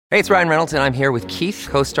Hey, it's Ryan Reynolds, and I'm here with Keith,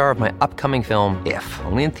 co-star of my upcoming film, If,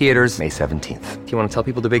 only in theaters May 17th. Do you want to tell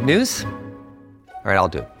people the big news? All right, I'll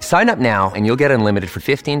do it. Sign up now and you'll get unlimited for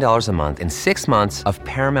 $15 a month and 6 months of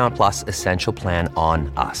Paramount Plus Essential Plan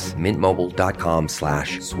on us.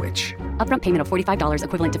 MintMobile.com/switch. Upfront payment of $45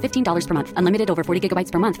 equivalent to $15 per month. Unlimited over 40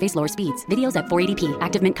 gigabytes per month. Face lower speeds. Videos at 480p.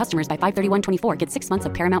 Active Mint customers by 531.24 get 6 months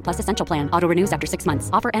of Paramount Plus Essential Plan. Auto renews after 6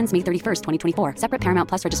 months. Offer ends May 31st, 2024. Separate Paramount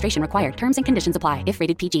Plus registration required. Terms and conditions apply if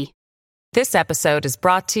rated PG. This episode is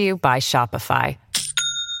brought to you by Shopify.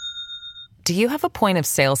 Do you have a point of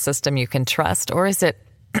sale system you can trust, or is it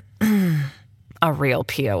a real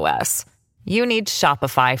POS? You need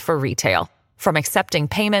Shopify for retail. From accepting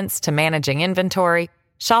payments to managing inventory,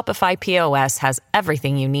 Shopify POS has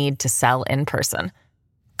everything you need to sell in person.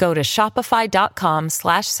 Go to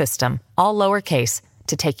shopify.com/system, all lowercase,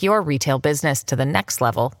 to take your retail business to the next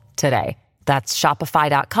level today. That's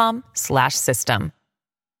shopify.com/system.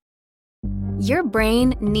 Your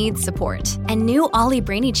brain needs support, and new Ollie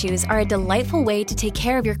Brainy Chews are a delightful way to take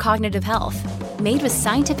care of your cognitive health. Made with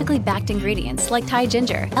scientifically backed ingredients like Thai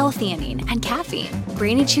ginger, L-theanine, and caffeine,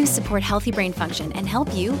 Brainy Chews support healthy brain function and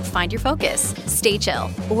help you find your focus, stay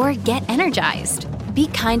chill, or get energized. Be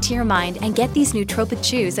kind to your mind and get these nootropic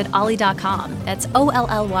chews at ollie.com. That's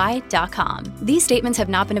OLLY.com. These statements have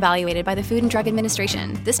not been evaluated by the Food and Drug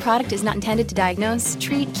Administration. This product is not intended to diagnose,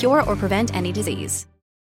 treat, cure, or prevent any disease.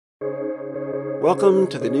 Welcome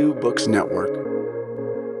to the New Books Network.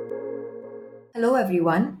 Hello,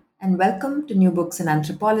 everyone, and welcome to New Books in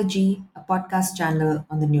Anthropology, a podcast channel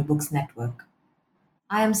on the New Books Network.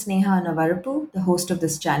 I am Sneha Navarapu, the host of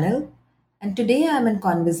this channel, and today I am in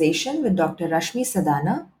conversation with Dr. Rashmi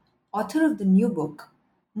Sadana, author of the new book,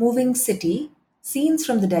 Moving City, Scenes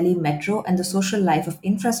from the Delhi Metro and the Social Life of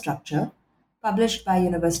Infrastructure, published by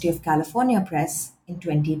University of California Press in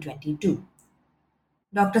 2022.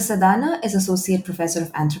 Dr. Sadana is Associate Professor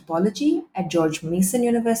of Anthropology at George Mason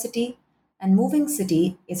University, and Moving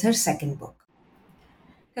City is her second book.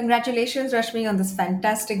 Congratulations, Rashmi, on this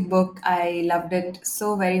fantastic book. I loved it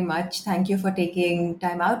so very much. Thank you for taking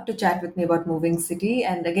time out to chat with me about Moving City.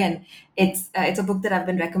 And again, it's a book that I've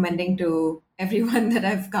been recommending to everyone that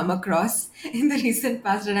I've come across in the recent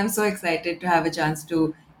past, and I'm so excited to have a chance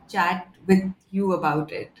to chat with you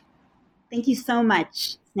about it. Thank you so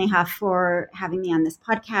much, Sneha, for having me on this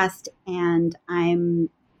podcast, and I'm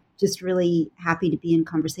just really happy to be in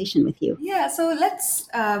conversation with you. Yeah, so let's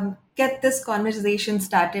get this conversation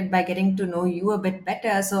started by getting to know you a bit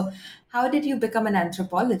better. So how did you become an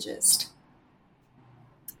anthropologist?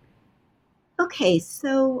 Okay,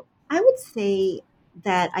 so I would say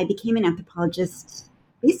that I became an anthropologist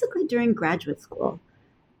basically during graduate school.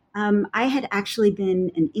 I had actually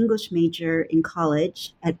been an English major in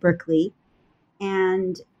college at Berkeley,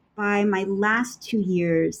 and by my last 2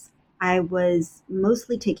 years, I was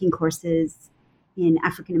mostly taking courses in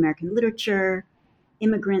African American literature,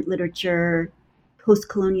 immigrant literature,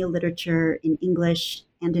 post-colonial literature in English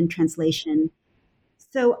and in translation.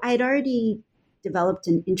 So I had already developed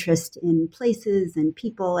an interest in places and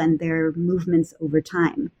people and their movements over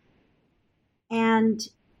time. And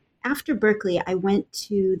after Berkeley, I went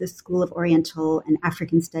to the School of Oriental and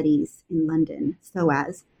African Studies in London,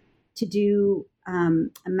 SOAS, to do a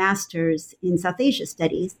master's in South Asia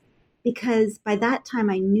studies, because by that time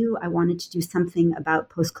I knew I wanted to do something about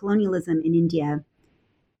post-colonialism in India.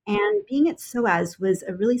 And being at SOAS was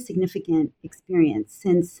a really significant experience,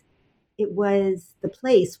 since the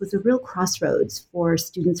place was a real crossroads for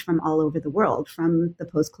students from all over the world, from the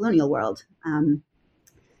post-colonial world.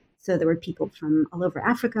 So there were people from all over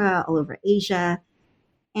Africa, all over Asia.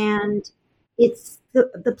 And it's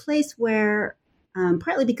the place where,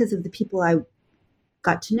 partly because of the people I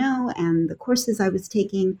got to know and the courses I was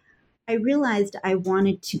taking, I realized I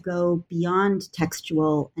wanted to go beyond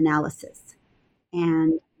textual analysis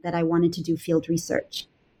and that I wanted to do field research.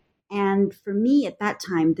 And for me at that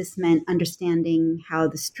time, this meant understanding how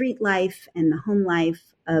the street life and the home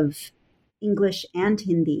life of English and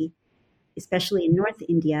Hindi, especially in North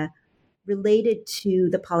India, related to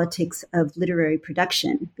the politics of literary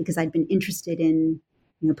production, because I'd been interested in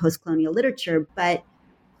post-colonial literature. But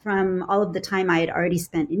from all of the time I had already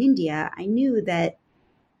spent in India, I knew that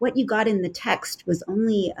what you got in the text was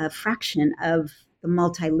only a fraction of the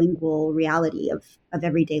multilingual reality of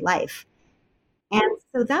everyday life. And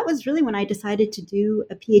so that was really when I decided to do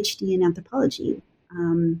a PhD in anthropology.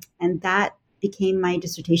 And that became my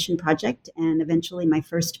dissertation project and eventually my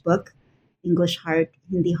first book, English Heart,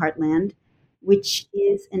 Hindi Heartland, which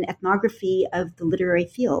is an ethnography of the literary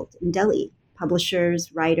field in Delhi,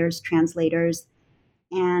 publishers, writers, translators,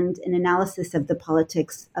 and an analysis of the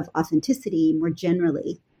politics of authenticity more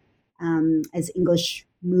generally. as English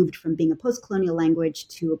moved from being a post-colonial language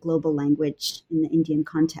to a global language in the Indian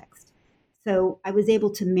context. So I was able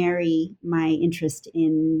to marry my interest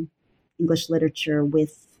in English literature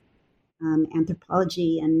with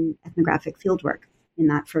anthropology and ethnographic fieldwork in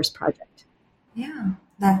that first project. Yeah,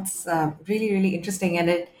 that's really, really interesting. And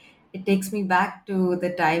it takes me back to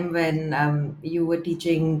the time when you were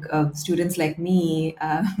teaching students like me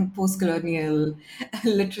post-colonial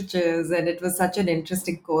literatures. And it was such an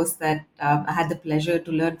interesting course that I had the pleasure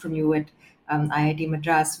to learn from you at IIT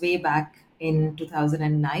Madras way back in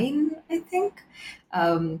 2009, I think.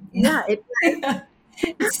 Yeah, it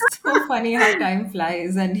It's so funny how time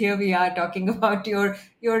flies, and here we are talking about your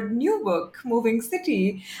new book, Moving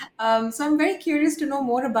City. So I'm very curious to know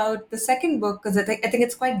more about the second book because I think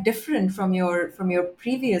it's quite different from your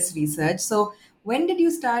previous research. So when did you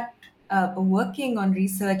start working on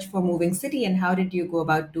research for Moving City, and how did you go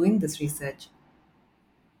about doing this research?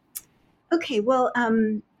 okay. Well,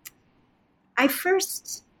 I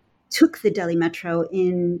first took the Delhi Metro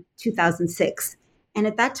in 2006, and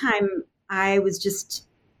at that time I was just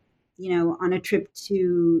on a trip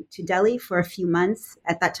to Delhi for a few months.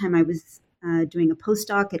 At that time, I was doing a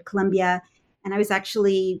postdoc at Columbia, and I was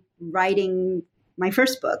actually writing my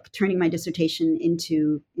first book, turning my dissertation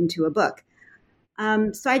into a book.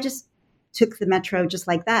 So I just took the metro just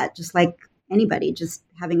like that, just like anybody, just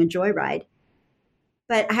having a joyride.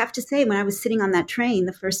 But I have to say, when I was sitting on that train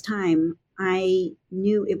the first time, I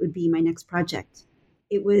knew it would be my next project.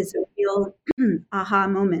 It was a real aha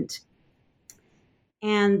moment.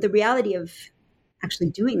 And the reality of actually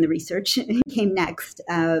doing the research came next,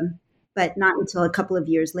 but not until a couple of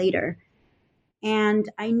years later.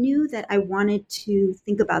 And I knew that I wanted to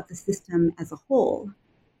think about the system as a whole.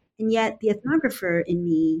 And yet the ethnographer in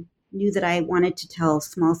me knew that I wanted to tell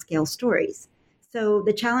small scale stories. So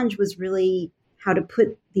the challenge was really how to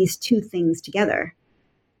put these two things together.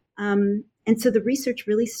 And so the research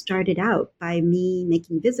really started out by me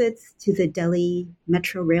making visits to the Delhi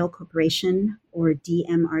Metro Rail Corporation, or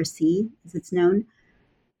DMRC as it's known.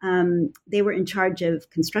 They were in charge of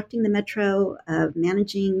constructing the metro, of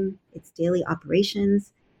managing its daily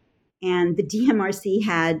operations. And the DMRC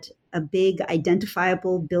had a big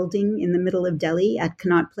identifiable building in the middle of Delhi at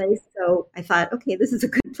Connaught Place. So I thought, okay, this is a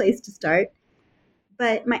good place to start.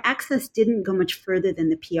 But my access didn't go much further than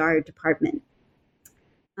the PR department.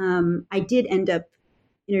 I did end up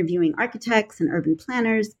interviewing architects and urban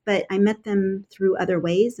planners, but I met them through other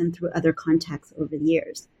ways and through other contacts over the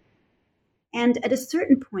years. And at a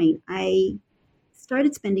certain point, I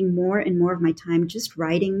started spending more and more of my time just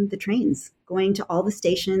riding the trains, going to all the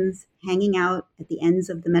stations, hanging out at the ends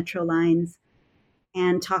of the metro lines,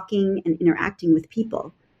 and talking and interacting with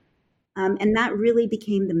people. And that really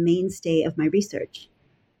became the mainstay of my research.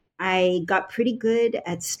 I got pretty good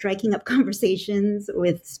at striking up conversations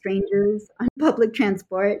with strangers on public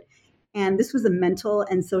transport, and this was a mental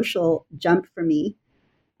and social jump for me.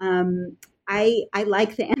 I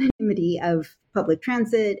like the anonymity of public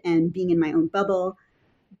transit and being in my own bubble,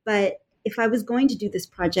 but if I was going to do this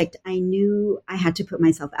project, I knew I had to put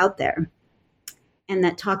myself out there, and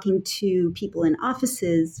that talking to people in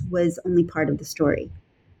offices was only part of the story.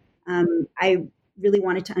 I really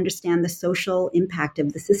wanted to understand the social impact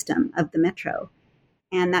of the system, of the metro.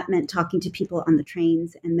 And that meant talking to people on the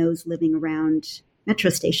trains and those living around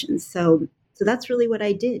metro stations. So that's really what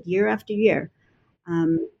I did year after year.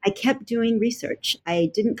 I kept doing research.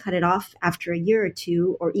 I didn't cut it off after a year or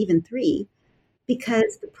two or even three,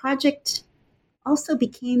 because the project also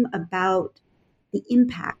became about the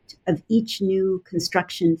impact of each new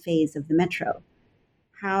construction phase of the metro,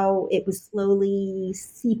 how it was slowly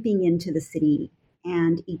seeping into the city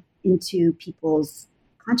and into people's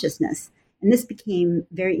consciousness. And this became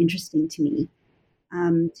very interesting to me,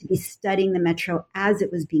 to be studying the metro as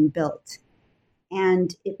it was being built.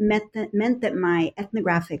 And it meant that my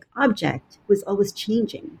ethnographic object was always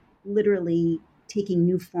changing, literally taking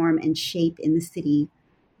new form and shape in the city,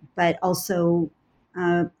 but also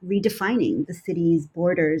redefining the city's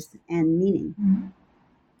borders and meaning. Mm-hmm.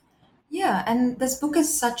 Yeah, and this book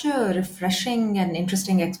is such a refreshing and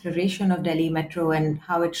interesting exploration of Delhi Metro and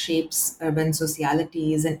how it shapes urban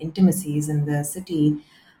socialities and intimacies in the city.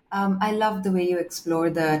 I love the way you explore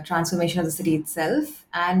the transformation of the city itself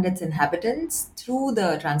and its inhabitants through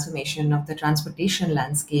the transformation of the transportation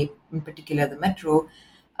landscape, in particular the metro.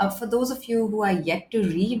 For those of you who are yet to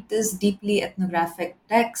read this deeply ethnographic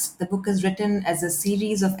text, the book is written as a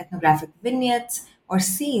series of ethnographic vignettes or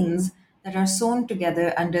scenes that are sewn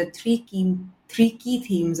together under three key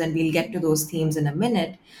themes, and we'll get to those themes in a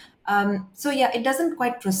minute. So yeah, it doesn't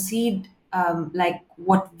quite proceed like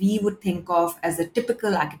what we would think of as a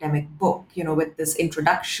typical academic book, with this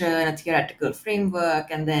introduction, a theoretical framework,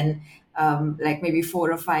 and then like maybe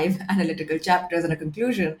 4 or 5 analytical chapters and a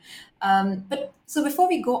conclusion. But so before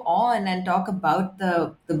we go on and talk about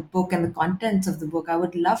the book and the contents of the book, I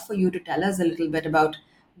would love for you to tell us a little bit about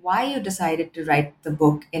why you decided to write the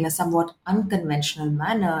book in a somewhat unconventional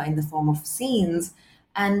manner in the form of scenes,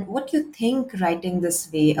 and what you think writing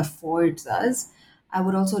this way affords us. I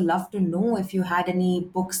would also love to know if you had any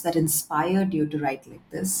books that inspired you to write like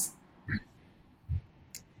this.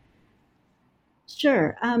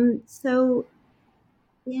 Sure. So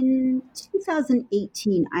in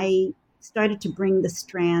 2018, I started to bring the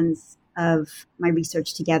strands of my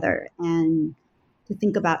research together and to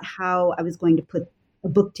think about how I was going to put a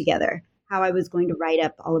book together, how I was going to write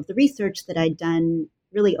up all of the research that I'd done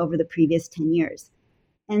really over the previous 10 years.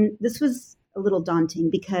 And this was a little daunting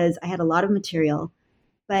because I had a lot of material,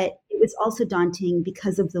 but it was also daunting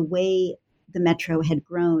because of the way the metro had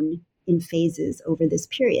grown in phases over this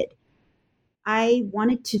period. I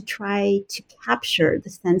wanted to try to capture the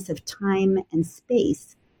sense of time and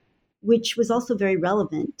space, which was also very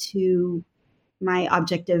relevant to my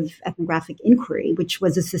object of ethnographic inquiry, which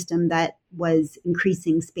was a system that was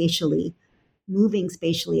increasing spatially, moving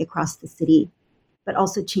spatially across the city, but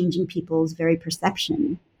also changing people's very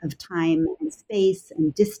perception of time and space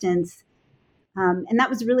and distance. And that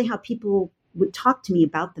was really how people would talk to me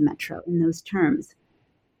about the metro in those terms.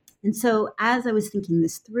 And so as I was thinking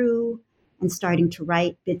this through and starting to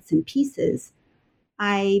write bits and pieces,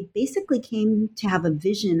 I basically came to have a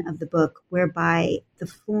vision of the book whereby the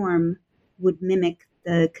form would mimic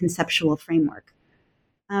the conceptual framework.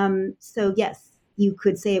 So yes, you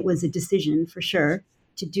could say it was a decision for sure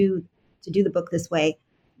to do the book this way,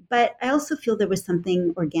 but I also feel there was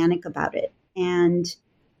something organic about it. And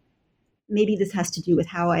maybe this has to do with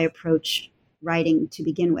how I approach writing to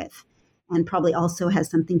begin with, and probably also has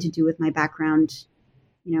something to do with my background,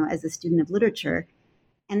 as a student of literature.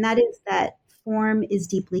 And that is that form is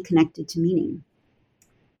deeply connected to meaning.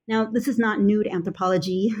 Now, this is not new to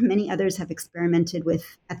anthropology. Many others have experimented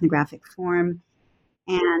with ethnographic form,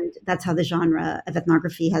 and that's how the genre of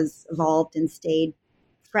ethnography has evolved and stayed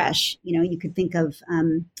fresh. You could think of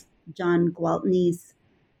John Gwaltney's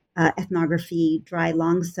ethnography, Dry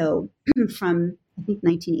Long So, from I think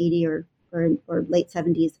 1980 or late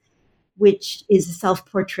 70s, which is a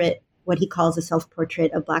self-portrait, what he calls a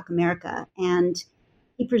self-portrait of Black America. And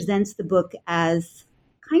he presents the book as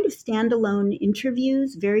kind of standalone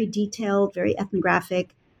interviews, very detailed, very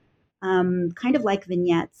ethnographic, kind of like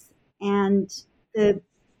vignettes. And the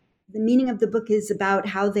meaning of the book is about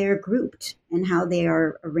how they're grouped and how they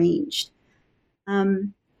are arranged.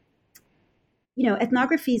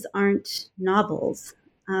 Ethnographies aren't novels,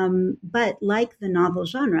 but like the novel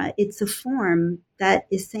genre, it's a form that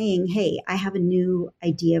is saying, hey, I have a new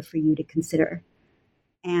idea for you to consider.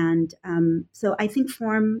 And so I think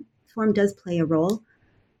form does play a role.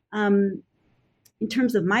 In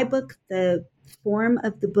terms of my book, the form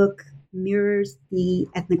of the book mirrors the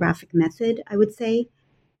ethnographic method, I would say.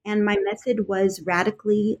 And my method was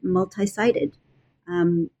radically multi-sided.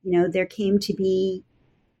 There came to be,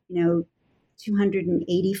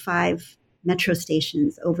 285 metro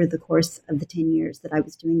stations over the course of the 10 years that I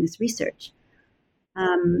was doing this research.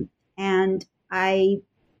 And I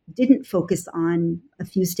didn't focus on a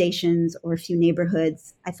few stations or a few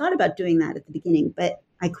neighborhoods. I thought about doing that at the beginning, but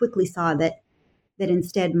I quickly saw that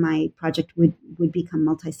instead my project would become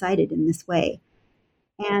multi-sided in this way.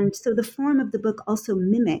 And so the form of the book also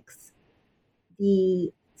mimics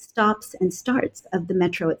the stops and starts of the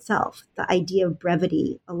metro itself, the idea of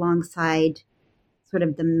brevity alongside sort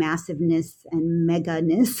of the massiveness and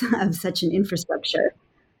meganess of such an infrastructure.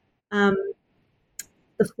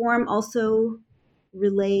 The form also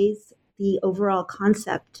relays the overall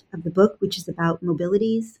concept of the book, which is about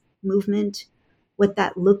mobilities, movement, what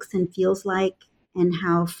that looks and feels like, and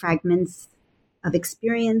how fragments of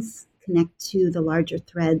experience connect to the larger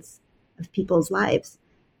threads of people's lives.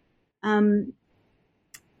 I'm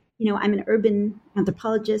an urban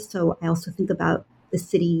anthropologist, so I also think about the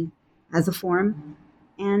city as a form.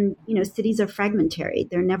 And, cities are fragmentary.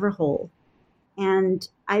 They're never whole. And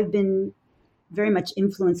I've been very much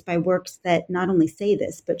influenced by works that not only say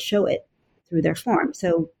this, but show it through their form.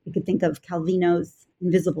 So you could think of Calvino's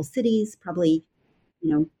Invisible Cities, probably,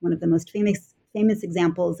 one of the most famous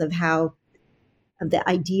examples of the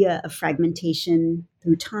idea of fragmentation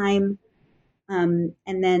through time. And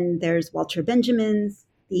then there's Walter Benjamin's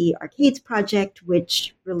The Arcades Project,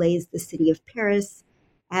 which relays the city of Paris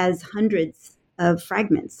as hundreds of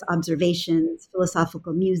fragments, observations,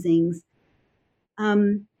 philosophical musings.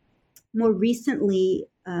 more recently,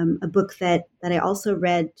 a book that I also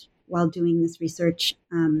read while doing this research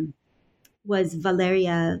was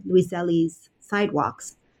Valeria Luiselli's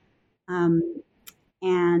Sidewalks.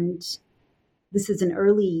 And this is an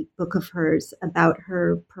early book of hers about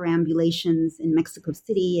her perambulations in Mexico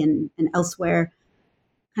City and elsewhere,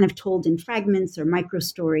 kind of told in fragments or micro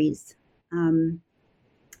stories. In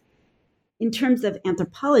terms of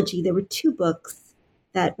anthropology, there were two books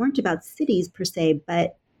that weren't about cities per se,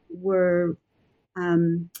 but were, I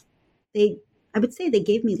would say they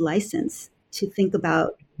gave me license to think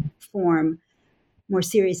about form more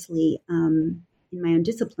seriously in my own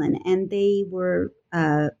discipline. And they were,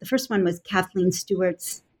 the first one was Kathleen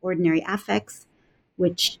Stewart's Ordinary Affects,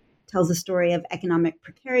 which tells a story of economic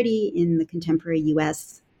precarity in the contemporary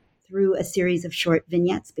US through a series of short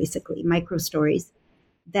vignettes, basically, micro stories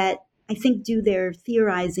that I think do their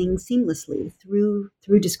theorizing seamlessly through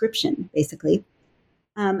description, basically.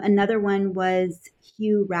 Another one was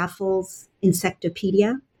Hugh Raffles'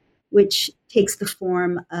 Insectopedia, which takes the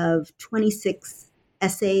form of 26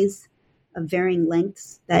 essays of varying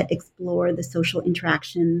lengths that explore the social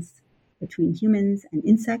interactions between humans and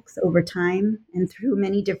insects over time and through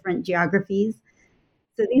many different geographies.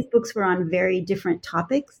 So these books were on very different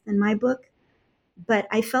topics than my book, but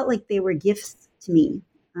I felt like they were gifts to me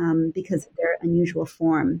because of their unusual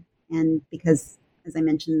form and because, as I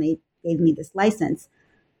mentioned, they gave me this license.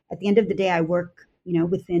 At the end of the day, I work,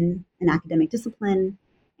 within an academic discipline,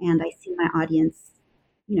 and I see my audience,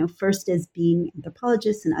 first as being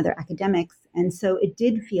anthropologists and other academics. And so it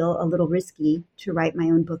did feel a little risky to write my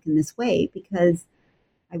own book in this way because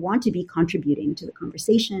I want to be contributing to the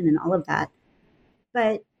conversation and all of that.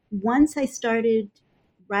 But once I started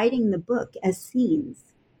writing the book as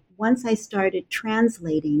scenes, once I started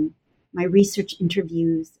translating my research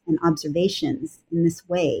interviews and observations in this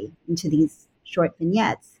way into these short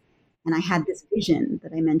vignettes, and I had this vision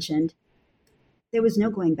that I mentioned, there was no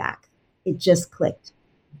going back. It just clicked.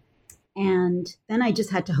 And then I just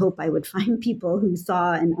had to hope I would find people who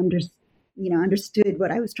saw and understood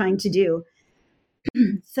what I was trying to do.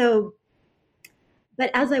 So,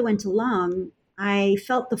 but as I went along, I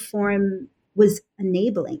felt the forum was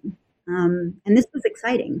enabling. And this was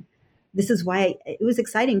exciting. This is why it was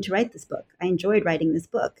exciting to write this book. I enjoyed writing this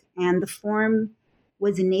book. And the forum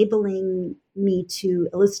was enabling me to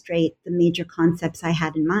illustrate the major concepts I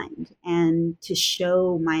had in mind and to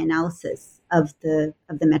show my analysis of the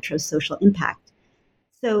metro's social impact.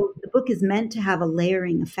 So the book is meant to have a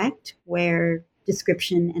layering effect where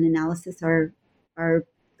description and analysis are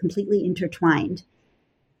completely intertwined.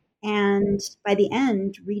 And by the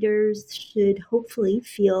end, readers should hopefully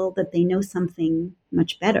feel that they know something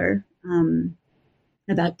much better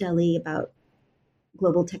about Delhi, about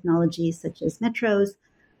global technologies such as metros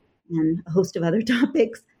and a host of other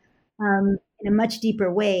topics in a much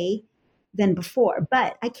deeper way than before.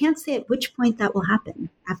 But I can't say at which point that will happen,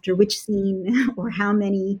 after which scene or how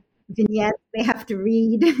many vignettes they have to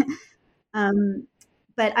read.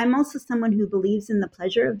 But I'm also someone who believes in the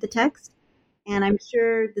pleasure of the text. And I'm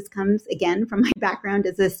sure this comes, again, from my background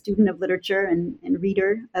as a student of literature and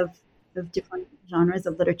reader of different genres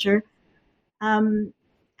of literature.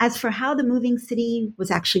 As for how The Moving City was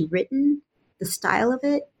actually written, the style of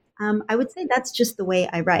it, I would say that's just the way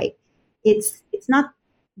I write. It's not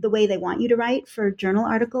the way they want you to write for journal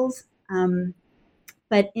articles,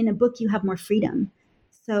 but in a book you have more freedom.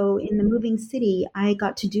 So in The Moving City, I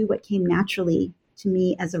got to do what came naturally to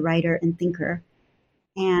me as a writer and thinker.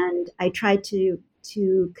 And I tried to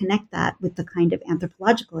connect that with the kind of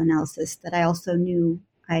anthropological analysis that I also knew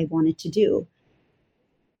I wanted to do.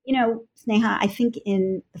 Sneha, I think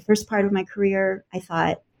in the first part of my career, I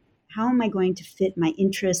thought, how am I going to fit my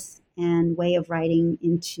interests and way of writing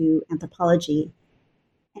into anthropology?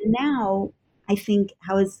 And now I think,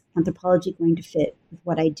 how is anthropology going to fit with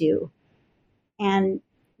what I do? And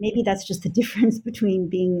maybe that's just the difference between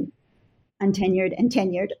being untenured and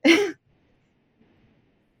tenured.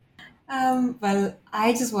 Well,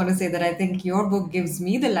 I just want to say that I think your book gives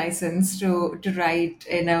me the license to write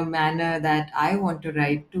in a manner that I want to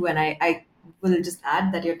write too. And I will just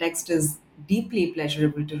add that your text is deeply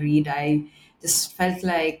pleasurable to read. I just felt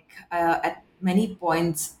like at many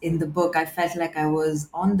points in the book, I felt like I was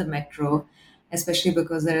on the metro, especially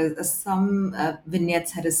because there is some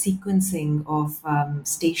vignettes had a sequencing of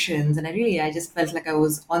stations. And I just felt like I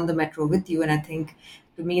was on the metro with you. And I think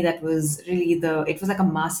to me, that was really it was like a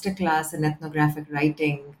masterclass in ethnographic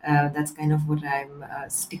writing. That's kind of what I'm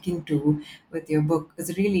sticking to with your book, because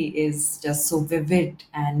it really is just so vivid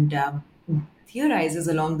and theorizes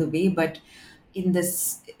along the way, but in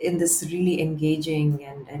this really engaging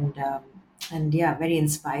and And yeah, very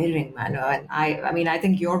inspiring manner. And I mean, I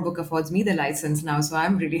think your book affords me the license now, so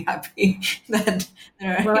I'm really happy that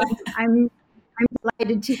there are. Well, I'm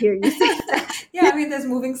delighted to hear you say that. Yeah, I mean, there's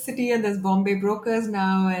Moving City and there's Bombay Brokers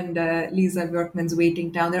now, and Lisa Bjorkman's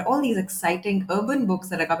Waiting Town. There are all these exciting urban books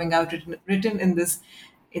that are coming out written in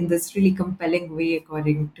this really compelling way,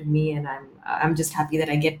 according to me. And I'm just happy that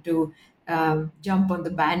I get to jump on the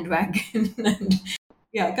bandwagon. And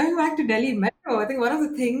yeah, coming back to Delhi Metro, I think one of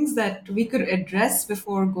the things that we could address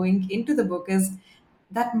before going into the book is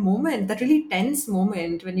that moment, that really tense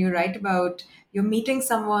moment when you write about you're meeting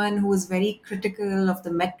someone who is very critical of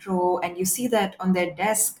the metro, and you see that on their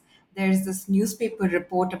desk there's this newspaper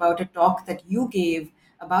report about a talk that you gave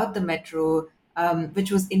about the metro,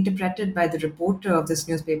 which was interpreted by the reporter of this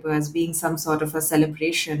newspaper as being some sort of a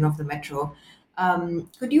celebration of the metro.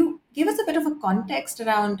 Could you give us a bit of a context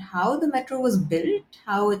around how the metro was built,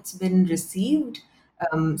 how it's been received,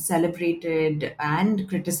 celebrated, and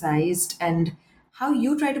criticized, and how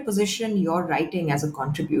you try to position your writing as a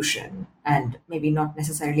contribution, and maybe not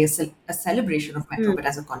necessarily a celebration of metro, Mm, but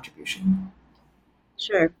as a contribution?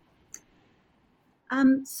 sure.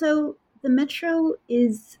 So the Metro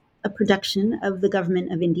is a production of the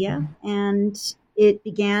government of India, and it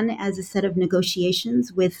began as a set of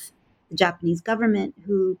negotiations with the Japanese government,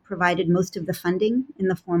 who provided most of the funding in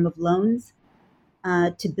the form of loans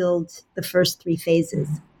to build the first three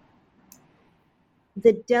phases.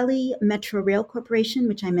 The Delhi Metro Rail Corporation,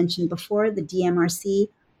 which I mentioned before, the DMRC,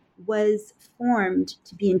 was formed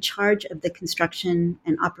to be in charge of the construction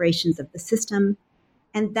and operations of the system.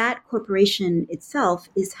 And that corporation itself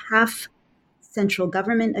is half central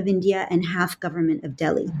government of India and half government of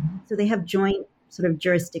Delhi. So they have joint sort of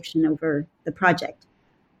jurisdiction over the project.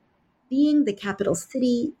 Being the capital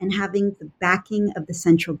city and having the backing of the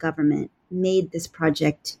central government made this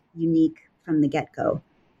project unique from the get-go.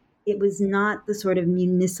 It was not the sort of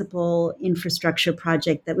municipal infrastructure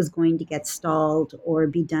project that was going to get stalled or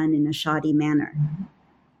be done in a shoddy manner.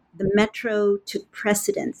 The metro took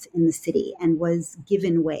precedence in the city and was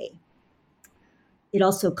given way. It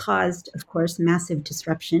also caused, of course, massive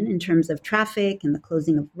disruption in terms of traffic and the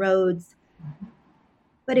closing of roads.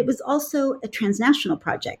 But it was also a transnational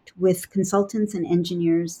project with consultants and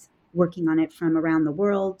engineers working on it from around the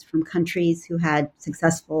world, from countries who had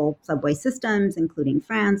successful subway systems, including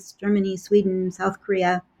France, Germany, Sweden, South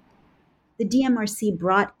Korea. The DMRC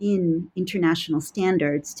brought in international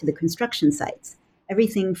standards to the construction sites,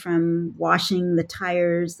 everything from washing the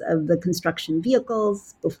tires of the construction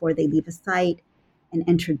vehicles before they leave a site and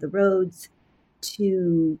entered the roads,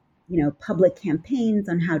 to public campaigns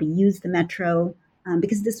on how to use the metro,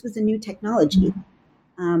 because this was a new technology.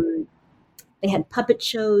 They had puppet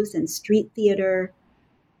shows and street theater.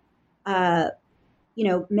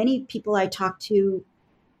 Many people I talked to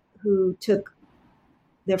who took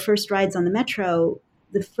their first rides on the metro,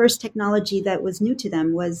 the first technology that was new to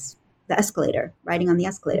them was the escalator, riding on the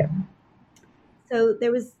escalator. So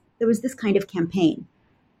there was this kind of campaign.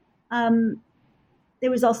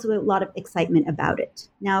 There was also a lot of excitement about it.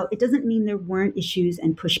 Now, it doesn't mean there weren't issues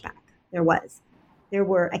and pushback. There was. There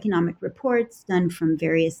were economic reports done from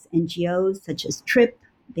various NGOs, such as TRIP,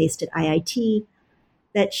 based at IIT,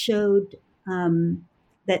 that showed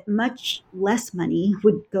that much less money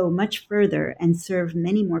would go much further and serve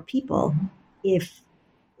many more people if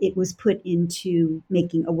it was put into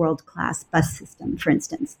making a world-class bus system, for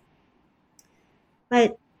instance.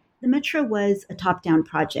 But the metro was a top-down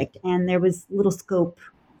project, and there was little scope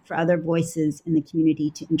for other voices in the community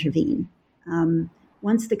to intervene.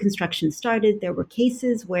 Once the construction started, there were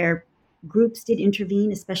cases where groups did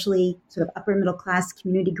intervene, especially sort of upper middle class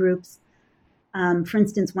community groups. For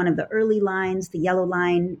instance, one of the early lines, the Yellow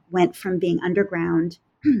Line, went from being underground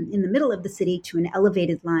in the middle of the city to an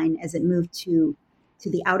elevated line as it moved to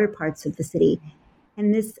the outer parts of the city.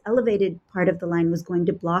 And this elevated part of the line was going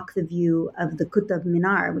to block the view of the Qutb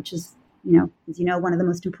Minar, which is, as you know, one of the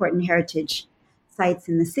most important heritage sites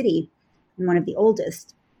in the city and one of the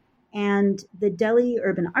oldest. And the Delhi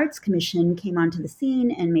Urban Arts Commission came onto the scene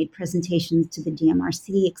and made presentations to the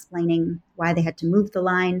DMRC explaining why they had to move the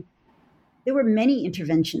line. There were many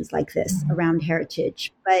interventions like this around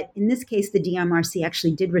heritage, but in this case, the DMRC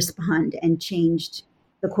actually did respond and changed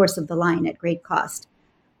the course of the line at great cost.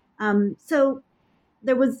 So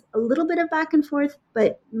there was a little bit of back and forth,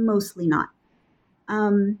 but mostly not.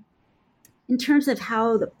 In terms of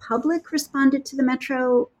how the public responded to the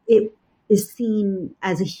metro, it is seen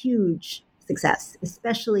as a huge success,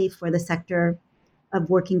 especially for the sector of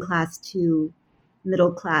working class to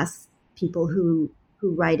middle class people who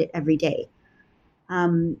ride it every day.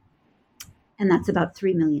 And that's about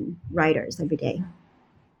 3 million riders every day.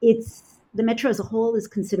 It's the metro as a whole is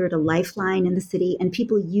considered a lifeline in the city, and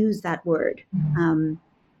people use that word.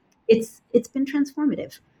 It's been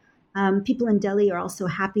transformative. People in Delhi are also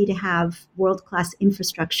happy to have world-class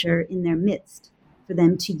infrastructure in their midst for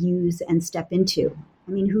them to use and step into.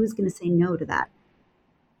 I mean, who's going to say no to that?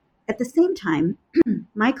 At the same time,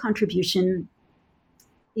 my contribution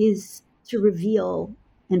is to reveal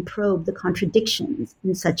and probe the contradictions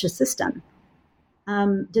in such a system.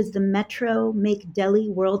 Does the metro make Delhi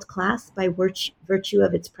world-class by virtue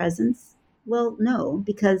of its presence? Well, no,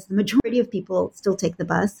 because the majority of people still take the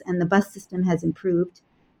bus, and the bus system has improved,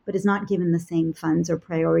 but is not given the same funds or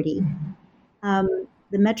priority. The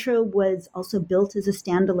metro was also built as a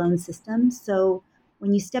standalone system, so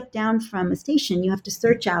when you step down from a station, you have to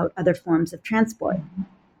search out other forms of transport.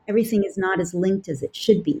 Everything is not as linked as it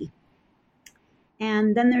should be.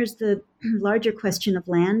 And then there's the larger question of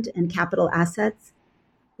land and capital assets.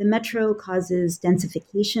 The metro causes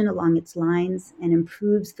densification along its lines and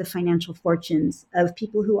improves the financial fortunes of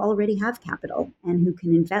people who already have capital and who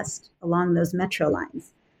can invest along those metro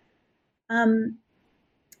lines.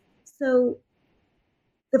 So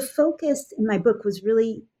the focus in my book was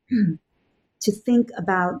really to think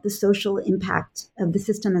about the social impact of the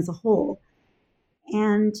system as a whole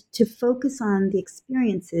and to focus on the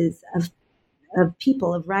experiences of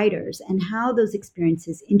people, of writers, and how those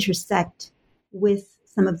experiences intersect with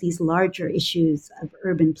some of these larger issues of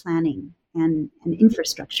urban planning and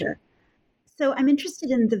infrastructure. So I'm interested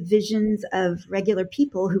in the visions of regular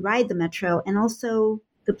people who ride the metro and also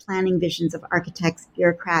the planning visions of architects,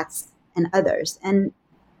 bureaucrats, and others. And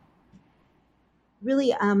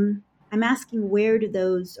really, I'm asking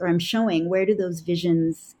I'm showing where do those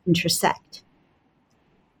visions intersect?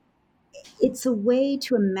 It's a way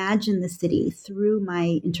to imagine the city through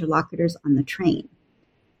my interlocutors on the train.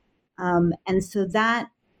 And so that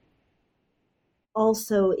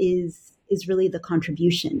also is really the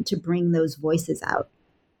contribution to bring those voices out.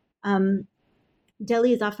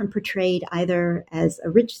 Delhi is often portrayed either as a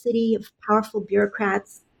rich city of powerful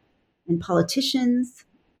bureaucrats and politicians,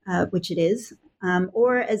 which it is,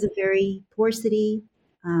 or as a very poor city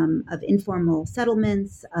of informal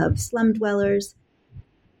settlements, of slum dwellers.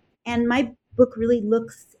 And my book really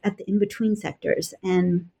looks at the in-between sectors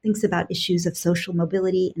and thinks about issues of social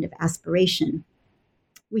mobility and of aspiration.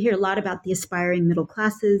 We hear a lot about the aspiring middle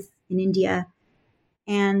classes in India,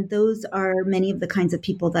 and those are many of the kinds of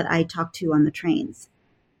people that I talk to on the trains.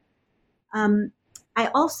 I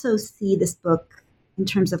also see this book, in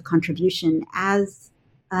terms of contribution, as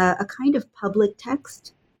a kind of public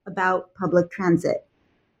text about public transit.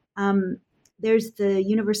 There's the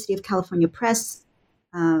University of California Press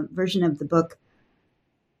version of the book,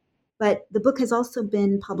 but the book has also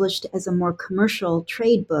been published as a more commercial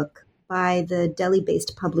trade book by the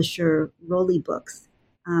Delhi-based publisher Roli Books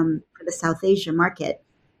for the South Asia market.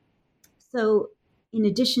 So in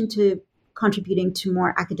addition to contributing to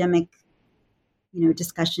more academic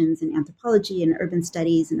discussions in anthropology and urban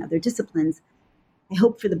studies and other disciplines, I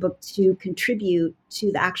hope for the book to contribute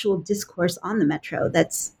to the actual discourse on the metro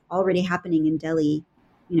that's already happening in Delhi,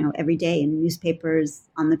 every day in newspapers,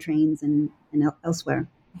 on the trains, and elsewhere.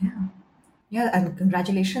 Yeah, and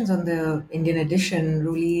congratulations on the Indian edition.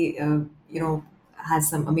 Ruli, has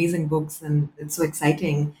some amazing books, and it's so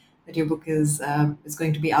exciting that your book is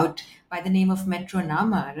going to be out by the name of Metro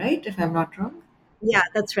Nama, right? If I'm not wrong. Yeah,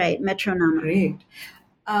 that's right, Metro Nama. Great.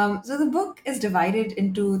 So the book is divided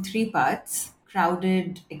into 3 parts: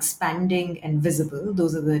 crowded, expanding, and visible.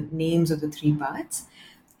 Those are the names of the 3 parts.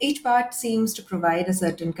 Each part seems to provide a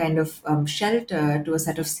certain kind of shelter to a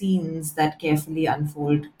set of scenes that carefully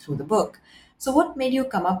unfold through the book. So what made you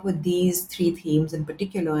come up with these 3 themes in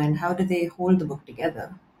particular, and how do they hold the book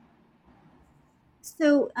together?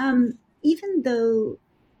 So even though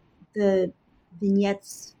the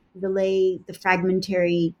vignettes relay the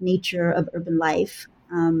fragmentary nature of urban life,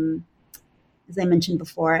 as I mentioned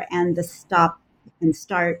before, and the stop and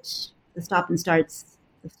starts,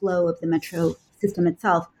 the flow of the metro system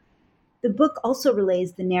itself, the book also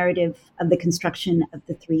relays the narrative of the construction of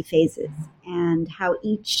the 3 phases and how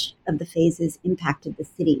each of the phases impacted the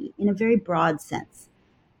city in a very broad sense.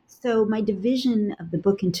 So my division of the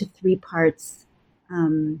book into 3 parts,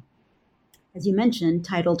 as you mentioned,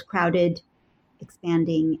 titled Crowded,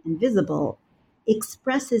 Expanding, and Visible,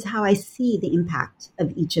 expresses how I see the impact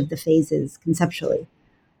of each of the phases conceptually.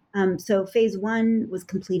 So phase 1 was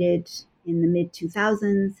completed in the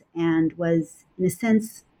mid-2000s and was, in a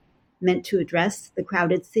sense, meant to address the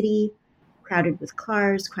crowded city, crowded with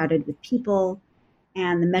cars, crowded with people,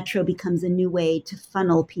 and the metro becomes a new way to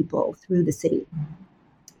funnel people through the city.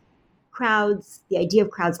 Crowds, the idea of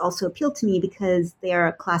crowds also appealed to me because they are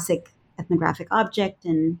a classic ethnographic object,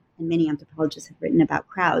 and many anthropologists have written about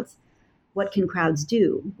crowds. What can crowds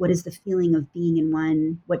do? What is the feeling of being in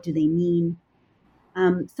one? What do they mean?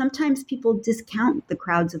 Sometimes people discount the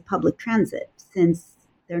crowds of public transit since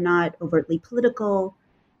they're not overtly political.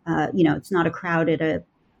 It's not a crowd at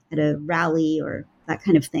a rally or that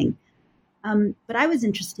kind of thing. But I was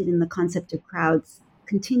interested in the concept of crowds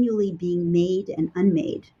continually being made and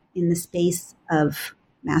unmade in the space of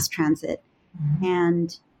mass transit,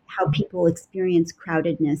 and how people experience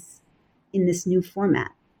crowdedness in this new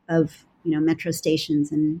format of metro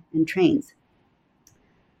stations and trains.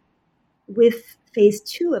 With phase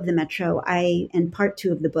 2 of the metro, and part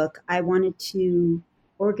 2 of the book, I wanted to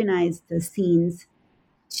organize the scenes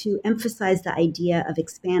to emphasize the idea of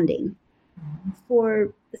expanding,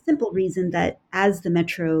 for the simple reason that as the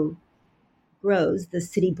metro grows, the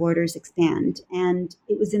city borders expand. And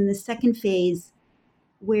it was in the second phase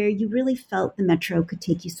where you really felt the metro could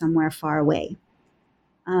take you somewhere far away.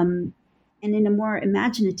 And in a more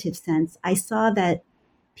imaginative sense, I saw that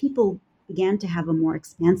people began to have a more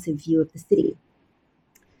expansive view of the city.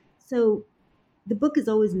 So the book is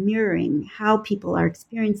always mirroring how people are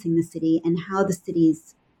experiencing the city and how the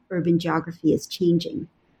city's urban geography is changing.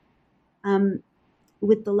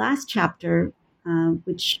 With the last chapter,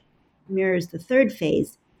 which mirrors the third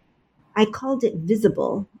phase, I called it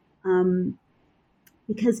Visible,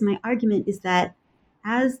 because my argument is that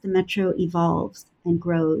as the metro evolves and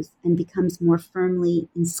grows and becomes more firmly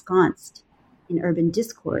ensconced in urban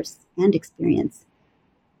discourse and experience,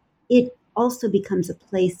 it also becomes a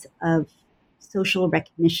place of social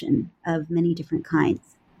recognition of many different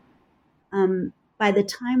kinds. By the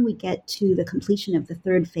time we get to the completion of the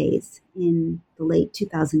third phase in the late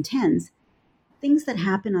 2010s, things that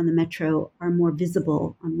happen on the metro are more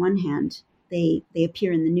visible. On one hand, they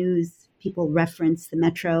appear in the news. People reference the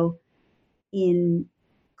metro in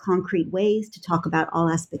concrete ways to talk about all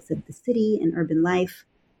aspects of the city and urban life.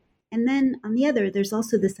 And then on the other, there's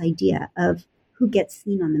also this idea of who gets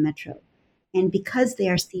seen on the metro. And because they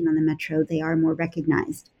are seen on the metro, they are more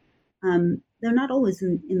recognized. They're not always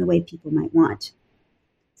in the way people might want.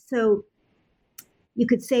 So you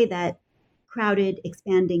could say that crowded,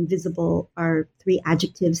 expanding, visible are 3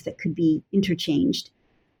 adjectives that could be interchanged.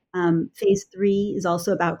 Phase 3 is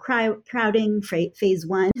also about crowding. Phase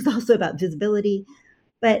 1 is also about visibility.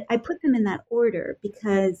 But I put them in that order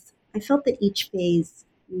because I felt that each phase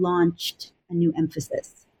launched a new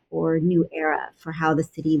emphasis or new era for how the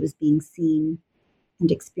city was being seen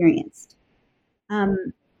and experienced.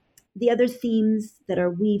 The other themes that are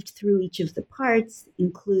weaved through each of the parts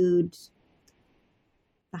include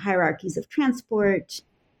the hierarchies of transport,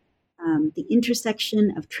 the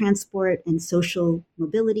intersection of transport and social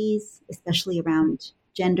mobilities, especially around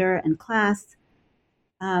gender and class,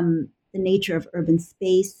 the nature of urban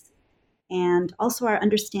space, and also our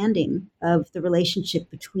understanding of the relationship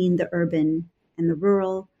between the urban and the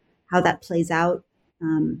rural, how that plays out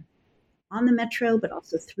on the metro, but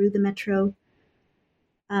also through the metro.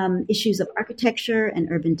 Issues of architecture and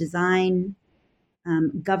urban design,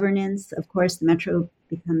 governance. Of course, the metro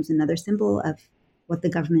becomes another symbol of what the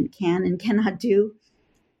government can and cannot do.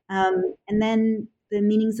 And then the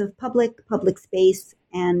meanings of public space,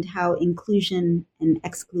 and how inclusion and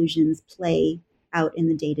exclusions play out in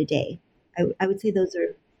the day-to-day. I would say those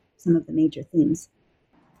are some of the major themes.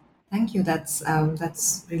 Thank you.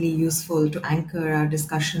 That's really useful to anchor our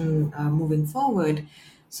discussion moving forward.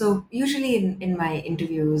 So usually in my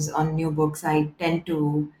interviews on new books, I tend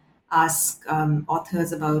to ask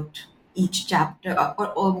authors about each chapter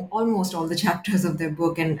or almost all the chapters of their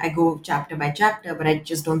book, and I go chapter by chapter, but I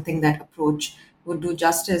just don't think that approach would do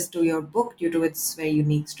justice to your book due to its very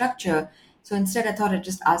unique structure. So instead, I thought I'd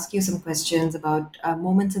just ask you some questions about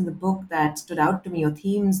moments in the book that stood out to me, or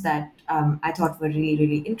themes that I thought were really,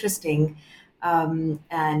 really interesting. And,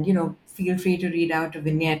 feel free to read out a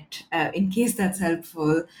vignette in case that's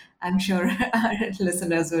helpful. I'm sure our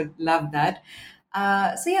listeners would love that.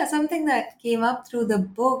 Something that came up through the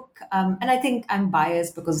book, and I think I'm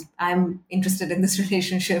biased because I'm interested in this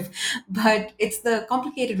relationship, but it's the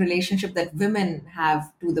complicated relationship that women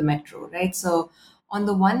have to the metro, right? So on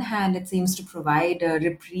the one hand, it seems to provide a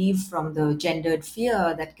reprieve from the gendered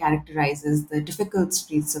fear that characterizes the difficult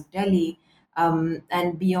streets of Delhi.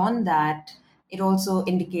 And beyond that, it also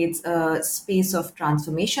indicates a space of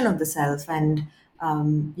transformation of the self. And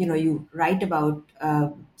you write about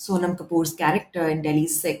Sonam Kapoor's character in Delhi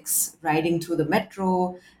 6 riding through the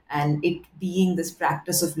metro, and it being this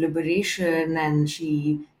practice of liberation, and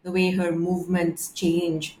the way her movements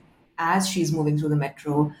change as she's moving through the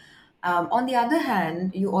metro. On the other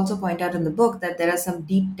hand, you also point out in the book that there are some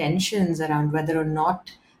deep tensions around whether or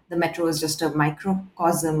not the metro is just a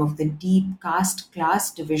microcosm of the deep caste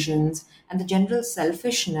class divisions and the general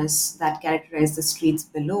selfishness that characterize the streets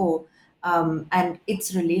below, and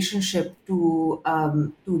its relationship to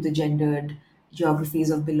the gendered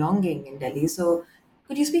geographies of belonging in Delhi. So,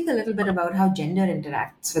 could you speak a little bit about how gender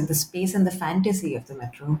interacts with the space and the fantasy of the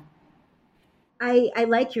metro? I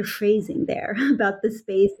like your phrasing there about the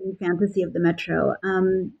space and fantasy of the metro,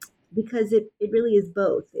 because it really is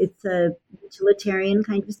both. It's a utilitarian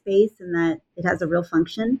kind of space in that it has a real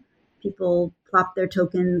function. People plop their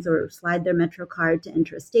tokens or slide their metro card to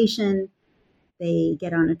enter a station. They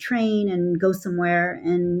get on a train and go somewhere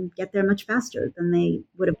and get there much faster than they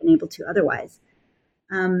would have been able to otherwise.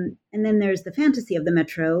 And then there's the fantasy of the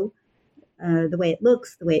metro, the way it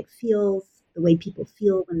looks, the way it feels, the way people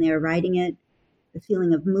feel when they're riding it, the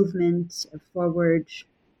feeling of movement, of forward,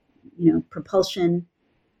 propulsion.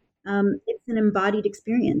 It's an embodied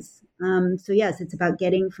experience. So yes, it's about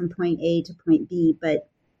getting from point A to point B, but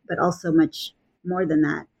also much more than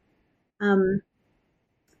that.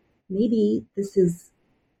 Maybe this is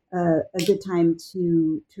a good time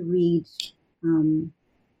to read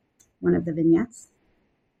one of the vignettes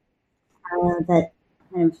that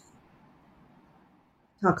kind of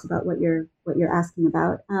talks about what you're asking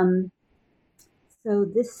about. So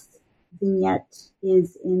this vignette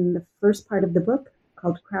is in the first part of the book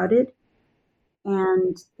called Crowded.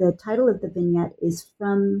 And the title of the vignette is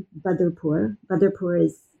from Badarpur. Badarpur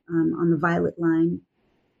is on the Violet Line.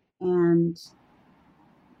 And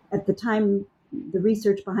at the time, the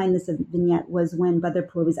research behind this vignette was when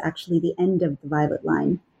Badarpur was actually the end of the Violet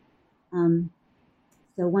Line.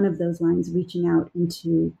 So one of those lines reaching out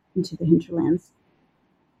into the hinterlands.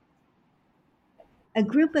 A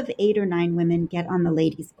group of 8 or 9 women get on the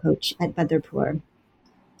ladies' coach at Badarpur.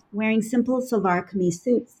 Wearing simple salwar kameez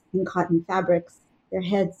suits in cotton fabrics, their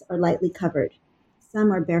heads are lightly covered.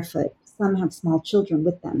 Some are barefoot, some have small children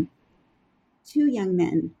with them. 2 young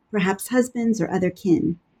men, perhaps husbands or other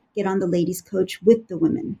kin, get on the ladies' coach with the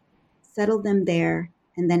women, settle them there,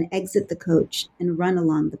 and then exit the coach and run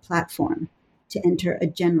along the platform to enter a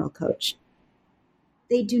general coach.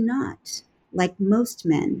 They do not, like most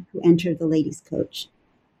men who enter the ladies' coach,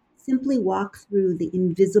 simply walk through the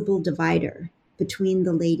invisible divider between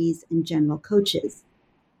the ladies and general coaches,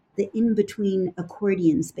 the in-between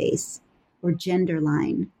accordion space, or gender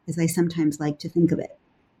line, as I sometimes like to think of it.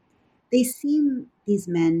 These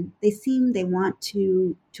men want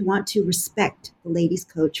to respect the ladies'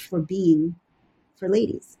 coach for being for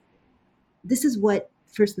ladies. This is what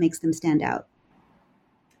first makes them stand out.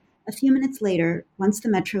 A few minutes later, once the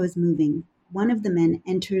metro is moving, one of the men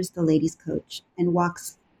enters the ladies' coach and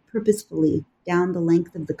walks purposefully down the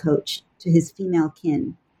length of the coach to his female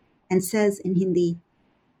kin and says in Hindi,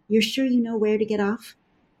 "You're sure you know where to get off?"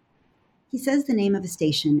 He says the name of a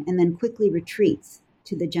station and then quickly retreats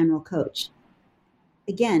to the general coach.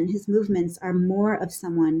 Again, his movements are more of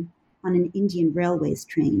someone on an Indian Railways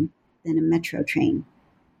train than a metro train.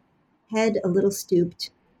 Head a little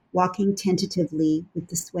stooped, walking tentatively with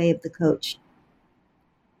the sway of the coach.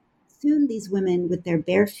 Soon these women with their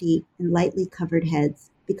bare feet and lightly covered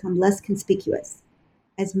heads become less conspicuous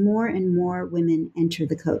as more and more women enter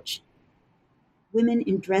the coach. Women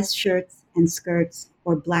in dress shirts and skirts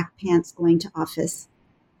or black pants going to office,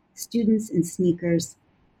 students in sneakers,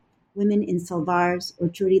 women in salwars or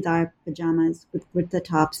churidar pajamas with kurta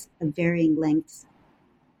tops of varying lengths.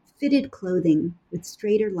 Fitted clothing with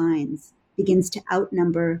straighter lines begins to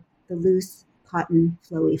outnumber the loose, cotton,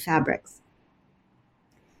 flowy fabrics.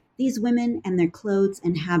 These women and their clothes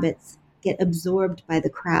and habits get absorbed by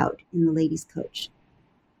the crowd in the ladies' coach.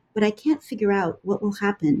 But I can't figure out what will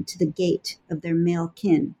happen to the gait of their male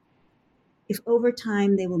kin, if over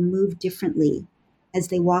time they will move differently as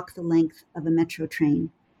they walk the length of a metro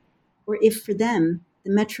train, or if for them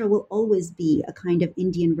the metro will always be a kind of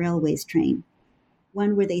Indian Railways train,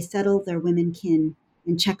 one where they settle their women kin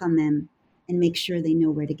and check on them and make sure they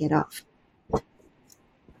know where to get off.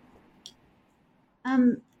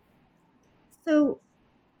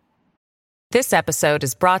 This episode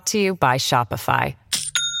is brought to you by Shopify.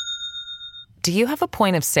 Do you have a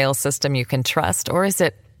point of sale system you can trust, or is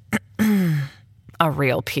it a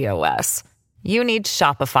real POS? You need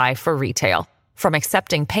Shopify for retail. From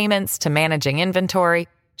accepting payments to managing inventory,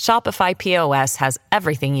 Shopify POS has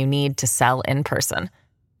everything you need to sell in person.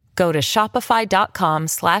 Go to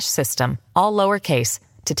shopify.com/system, all lowercase,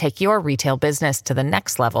 to take your retail business to the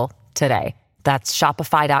next level today. That's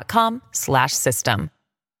shopify.com/system.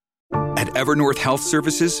 At Evernorth Health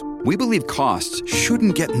Services, we believe costs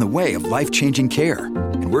shouldn't get in the way of life-changing care,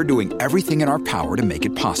 and we're doing everything in our power to make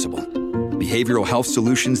it possible. Behavioral health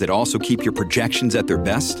solutions that also keep your projections at their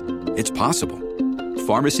best? It's possible.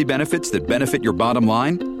 Pharmacy benefits that benefit your bottom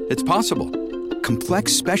line? It's possible.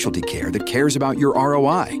 Complex specialty care that cares about your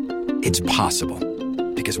ROI? It's possible.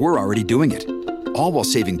 Because we're already doing it. All while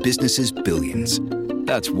saving businesses billions.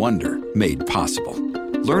 That's Wonder made possible.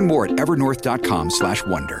 Learn more at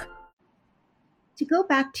evernorth.com/wonder. To go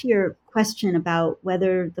back to your question about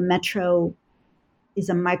whether the metro is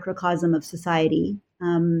a microcosm of society,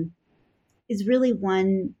 is really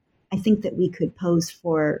one I think that we could pose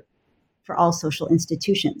for all social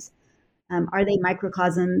institutions. Are they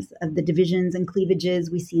microcosms of the divisions and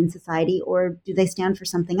cleavages we see in society, or do they stand for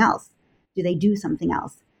something else? Do they do something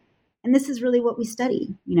else? And this is really what we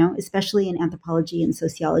study, especially in anthropology and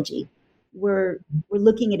sociology. We're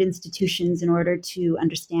looking at institutions in order to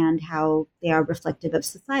understand how they are reflective of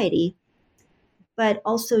society, but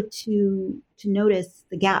also to notice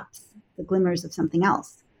the gaps, the glimmers of something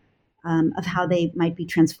else, of how they might be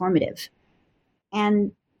transformative.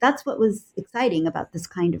 And that's what was exciting about this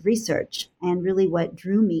kind of research, and really what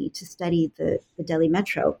drew me to study the Delhi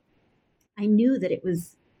Metro. I knew that it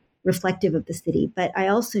was reflective of the city, but I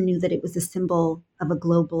also knew that it was a symbol of a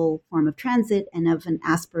global form of transit and of an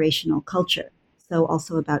aspirational culture, so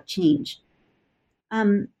also about change.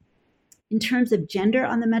 In terms of gender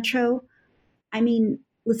on the Metro, I mean,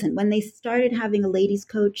 listen, when they started having a ladies'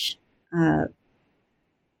 coach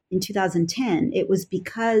in 2010, it was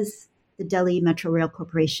because the Delhi Metro Rail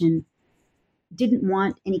Corporation didn't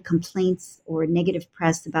want any complaints or negative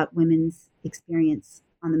press about women's experience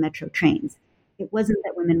on the metro trains. It wasn't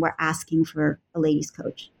that women were asking for a ladies'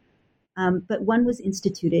 coach, but one was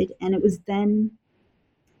instituted, and it was then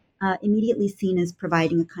immediately seen as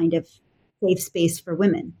providing a kind of safe space for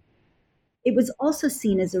women. It was also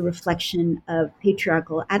seen as a reflection of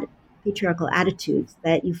patriarchal attitudes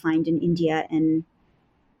that you find in India and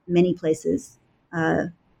many places,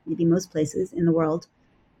 maybe most places in the world.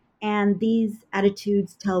 And these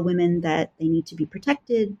attitudes tell women that they need to be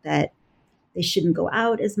protected, that they shouldn't go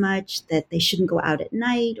out as much, that they shouldn't go out at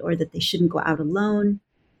night, or that they shouldn't go out alone.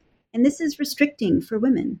 And this is restricting for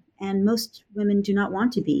women. And most women do not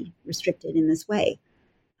want to be restricted in this way.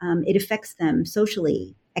 It affects them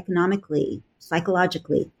socially, economically,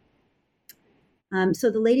 psychologically.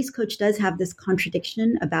 So the ladies' coach does have this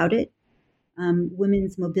contradiction about it.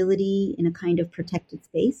 Women's mobility in a kind of protected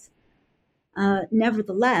space.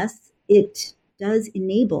 Nevertheless, it does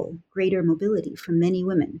enable greater mobility for many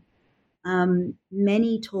women.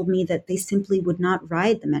 Many told me that they simply would not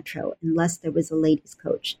ride the metro unless there was a ladies'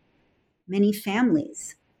 coach. Many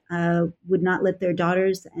families would not let their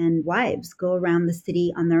daughters and wives go around the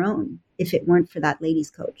city on their own if it weren't for that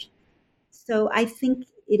ladies' coach. So I think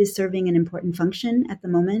it is serving an important function at the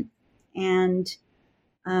moment. And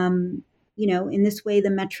in this way, the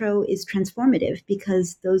metro is transformative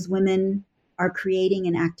because those women are creating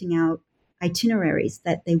and acting out itineraries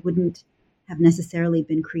that they wouldn't have necessarily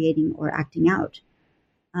been creating or acting out.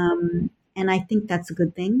 And I think that's a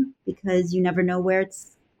good thing because you never know where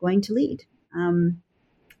it's going to lead. And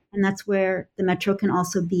that's where the metro can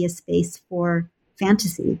also be a space for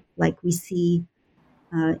fantasy, like we see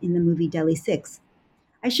in the movie Delhi 6.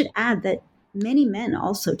 I should add that many men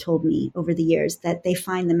also told me over the years that they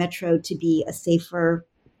find the metro to be a safer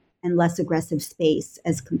and less aggressive space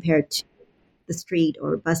as compared to the street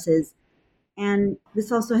or buses. And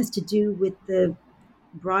this also has to do with the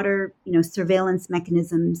broader, surveillance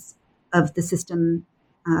mechanisms of the system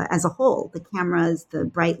as a whole, the cameras, the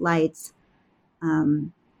bright lights,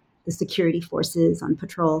 the security forces on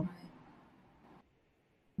patrol.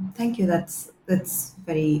 Thank you. That's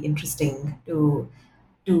very interesting to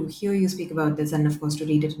hear you speak about this, and of course to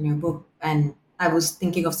read it in your book. And I was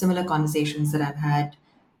thinking of similar conversations that I've had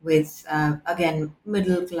with again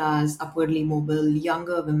middle class, upwardly mobile,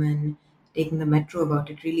 younger women taking the metro, about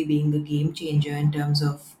it really being a game changer in terms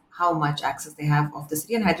of how much access they have of the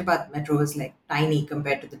city. And Hyderabad metro is like tiny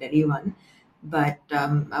compared to the Delhi one, but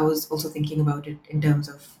I was also thinking about it in terms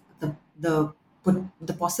of the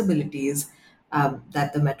possibilities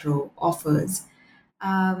that the metro offers.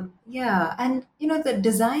 And the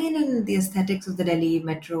design and the aesthetics of the Delhi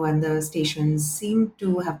metro and the stations seem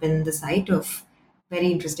to have been the site of very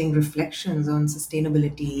interesting reflections on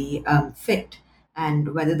sustainability, fit,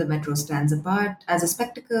 and whether the metro stands apart as a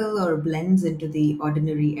spectacle or blends into the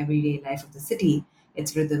ordinary everyday life of the city,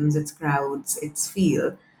 its rhythms, its crowds, its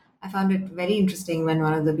feel. I found it very interesting when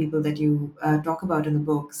one of the people that you talk about in the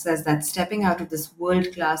book says that stepping out of this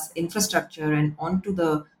world-class infrastructure and onto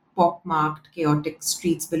the pockmarked, chaotic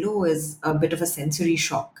streets below is a bit of a sensory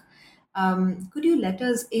shock. Could you let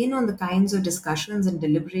us in on the kinds of discussions and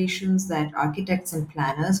deliberations that architects and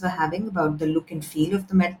planners were having about the look and feel of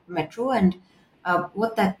the metro, and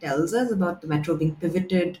what that tells us about the metro being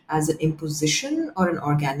pivoted as an imposition or an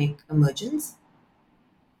organic emergence?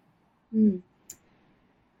 Mm.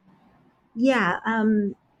 Yeah.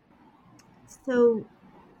 So,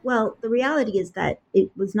 well, the reality is that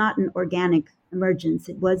it was not an organic emergence.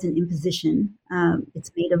 It was an imposition.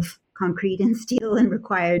 It's made of concrete and steel and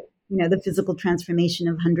required, the physical transformation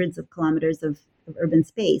of hundreds of kilometers of urban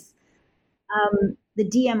space. The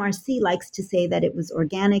DMRC likes to say that it was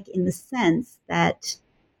organic in the sense that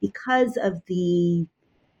because of the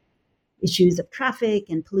issues of traffic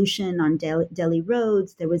and pollution on Delhi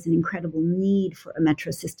roads, there was an incredible need for a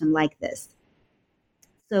metro system like this.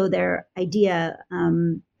 So their idea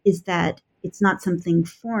is that it's not something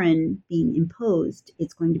foreign being imposed,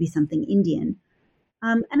 it's going to be something Indian.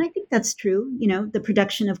 And I think that's true. The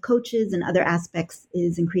production of coaches and other aspects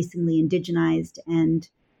is increasingly indigenized, and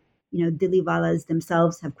Diliwalas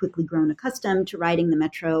themselves have quickly grown accustomed to riding the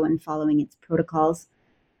metro and following its protocols.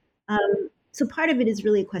 So part of it is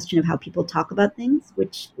really a question of how people talk about things,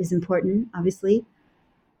 which is important, obviously.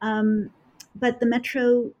 But the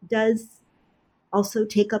metro does also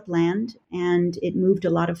take up land, and it moved a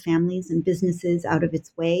lot of families and businesses out of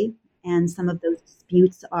its way. And some of those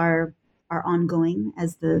disputes are ongoing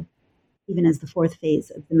even as the fourth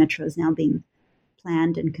phase of the metro is now being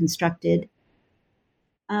planned and constructed.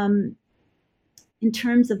 In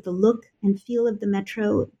terms of the look and feel of the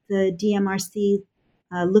metro, the DMRC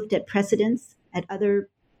looked at precedents at other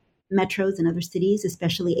metros and other cities,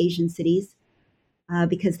 especially Asian cities,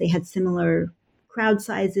 because they had similar crowd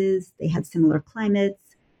sizes, they had similar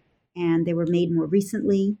climates, and they were made more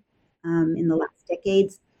recently in the last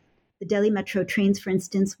decades. The Delhi metro trains, for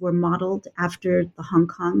instance, were modeled after the Hong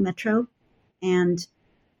Kong metro. And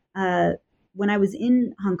when I was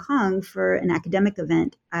in Hong Kong for an academic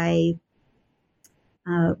event, I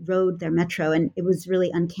rode their metro, and it was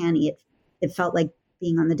really uncanny. It felt like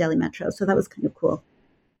being on the Delhi metro, so that was kind of cool.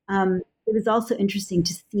 It was also interesting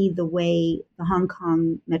to see the way the Hong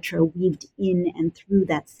Kong metro weaved in and through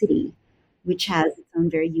that city, which has its own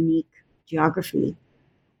very unique geography.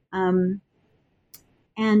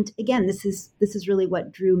 And again, this is really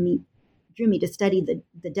what drew me to study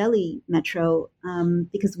the Delhi metro,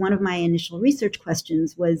 because one of my initial research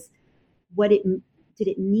questions was, did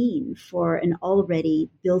it mean for an already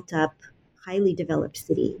built up, highly developed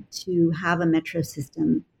city to have a metro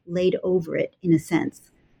system laid over it, in a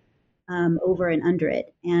sense, over and under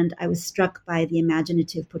it? And I was struck by the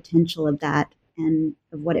imaginative potential of that and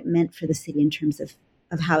of what it meant for the city in terms of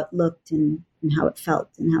how it looked and how it felt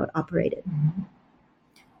and how it operated. Mm-hmm.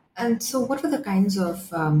 And so, what were the kinds of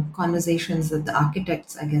conversations that the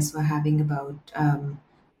architects, I guess, were having about,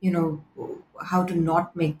 how to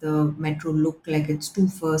not make the metro look like it's too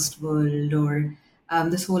first world, or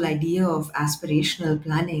this whole idea of aspirational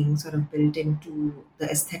planning sort of built into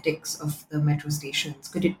the aesthetics of the metro stations?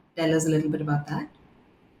 Could you tell us a little bit about that?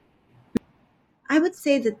 I would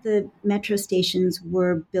say that the metro stations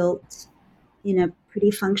were built in a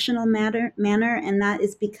pretty functional manner, and that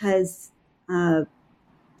is because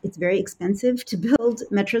it's very expensive to build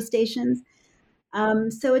metro stations.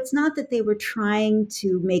 So it's not that they were trying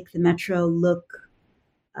to make the metro look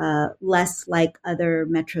less like other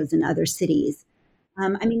metros in other cities.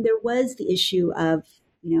 There was the issue of,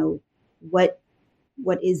 what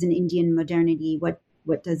is an Indian modernity?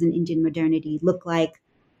 What does an Indian modernity look like?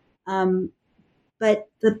 But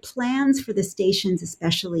the plans for the stations,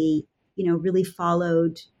 especially, really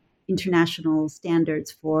followed international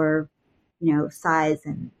standards for, size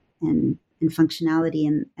and functionality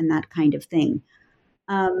and that kind of thing.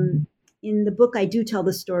 In the book, I do tell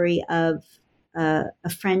the story of a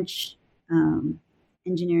French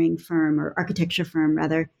engineering firm, or architecture firm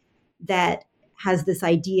rather, that has this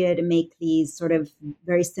idea to make these sort of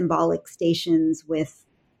very symbolic stations with,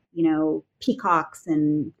 peacocks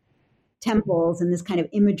and temples and this kind of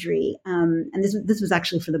imagery. And this was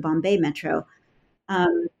actually for the Bombay Metro.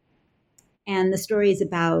 And the story is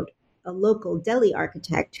about a local Delhi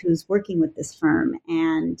architect who's working with this firm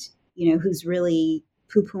and, who's really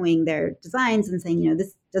poo-pooing their designs and saying,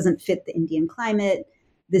 this doesn't fit the Indian climate.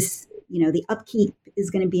 This, the upkeep is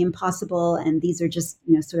going to be impossible. And these are just,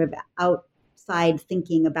 sort of outside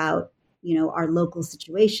thinking about, our local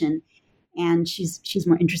situation. And she's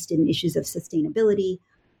more interested in issues of sustainability,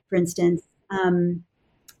 for instance.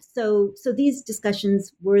 So these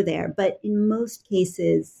discussions were there, but in most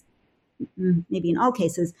cases, maybe in all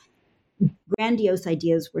cases, grandiose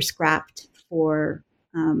ideas were scrapped for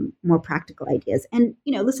more practical ideas. And,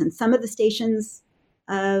 listen, some of the stations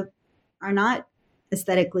are not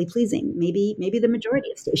aesthetically pleasing. Maybe the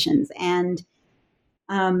majority of stations. And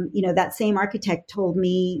that same architect told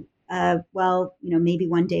me, maybe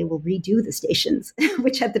one day we'll redo the stations,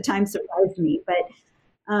 which at the time surprised me. But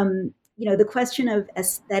the question of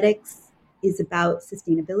aesthetics is about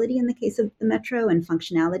sustainability in the case of the metro and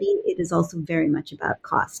functionality. It is also very much about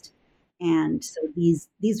cost. And so these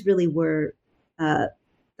really were,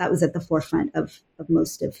 that was at the forefront of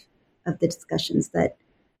most of the discussions that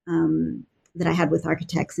I had with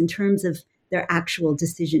architects in terms of their actual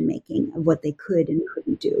decision making of what they could and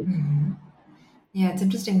couldn't do. Mm-hmm. Yeah, it's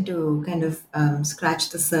interesting to kind of scratch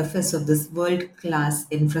the surface of this world-class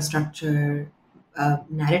infrastructure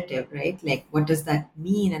narrative, right? Like, what does that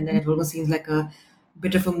mean? And then it almost seems like a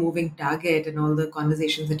bit of a moving target in all the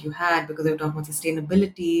conversations that you had, because they were talking about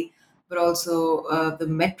sustainability, but also the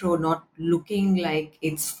metro not looking like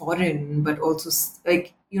it's foreign, but also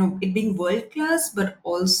like, it being world-class, but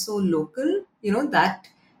also local, that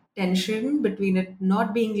tension between it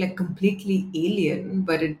not being like completely alien,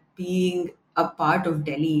 but it being a part of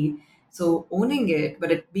Delhi. So owning it,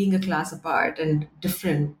 but it being a class apart and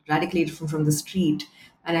different, radically different from the street.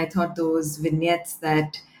 And I thought those vignettes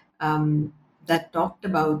that talked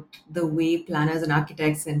about the way planners and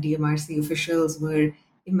architects and DMRC officials were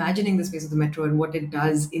imagining the space of the metro and what it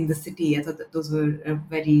does in the city. I thought that those were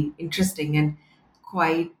very interesting and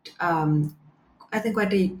quite, I think,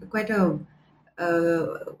 quite a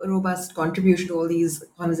robust contribution to all these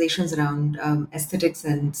conversations around aesthetics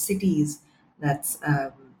and cities. That's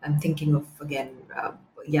I'm thinking of again.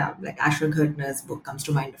 Like Asher Gertner's book comes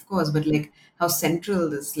to mind, of course, but like how central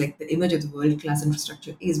this, like the image of the world class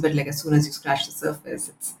infrastructure is. But like as soon as you scratch the surface,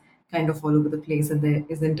 it's kind of all over the place, and there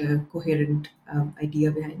isn't a coherent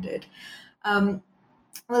idea behind it.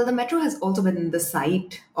 Well, the metro has also been the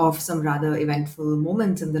site of some rather eventful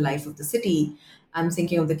moments in the life of the city. I'm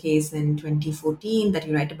thinking of the case in 2014 that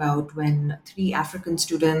you write about, when 3 African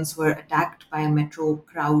students were attacked by a metro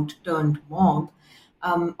crowd turned mob.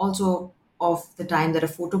 Also, of the time that a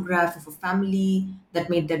photograph of a family that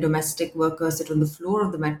made their domestic workers sit on the floor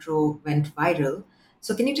of the metro went viral.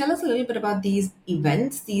 So, can you tell us a little bit about these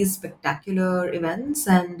events, these spectacular events,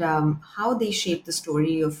 and how they shape the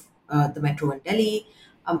story of the metro in Delhi?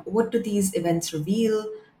 What do these events reveal?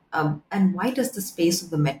 And why does the space of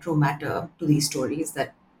the metro matter to these stories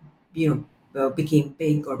that, became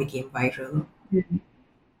big or became viral? Mm-hmm.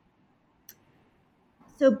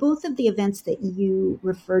 So both of the events that you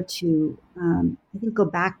referred to, I think, go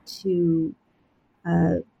back to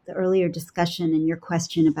the earlier discussion and your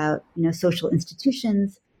question about, social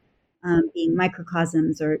institutions being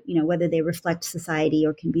microcosms, or, whether they reflect society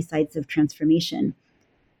or can be sites of transformation.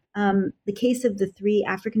 The case of the 3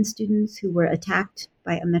 African students who were attacked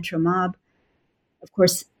by a metro mob, of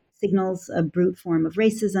course, signals a brute form of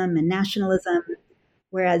racism and nationalism,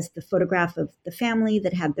 whereas the photograph of the family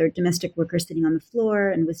that had their domestic workers sitting on the floor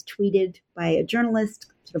and was tweeted by a journalist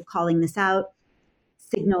sort of calling this out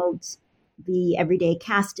signaled the everyday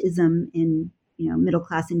casteism in,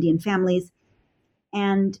 middle-class Indian families.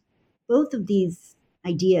 And both of these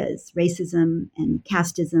ideas, racism and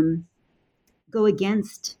casteism, go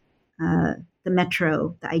against the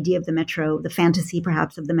metro, the idea of the metro, the fantasy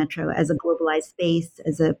perhaps of the metro as a globalized space,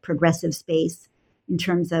 as a progressive space in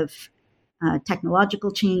terms of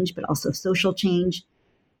technological change, but also social change.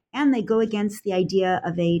 And they go against the idea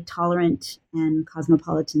of a tolerant and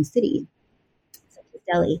cosmopolitan city, such as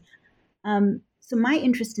Delhi. So my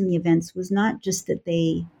interest in the events was not just that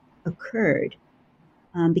they occurred,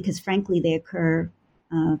 because frankly, they occur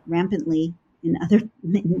rampantly in other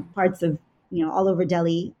parts of, all over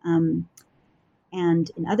Delhi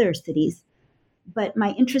and in other cities. But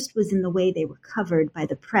my interest was in the way they were covered by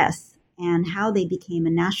the press and how they became a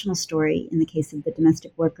national story in the case of the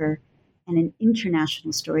domestic worker and an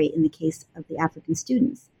international story in the case of the African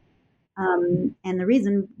students. And the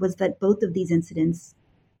reason was that both of these incidents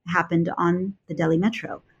happened on the Delhi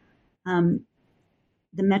metro. The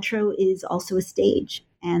metro is also a stage,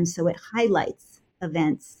 and so it highlights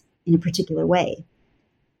events in a particular way.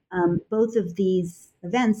 Both of these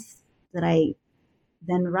events that I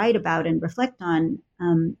then write about and reflect on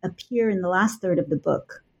appear in the last third of the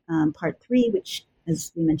book, part 3, which,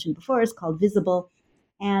 as we mentioned before, is called Visible.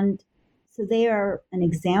 And so they are an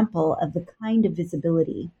example of the kind of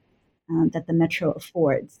visibility that the metro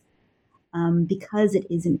affords, because it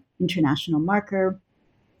is an international marker,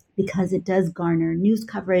 because it does garner news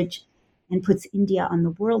coverage and puts India on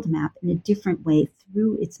the world map in a different way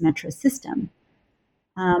through its metro system.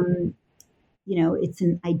 It's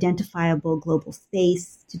an identifiable global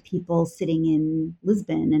space to people sitting in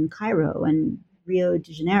Lisbon and Cairo and Rio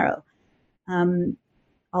de Janeiro.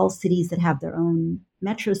 all cities that have their own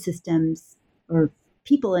metro systems, or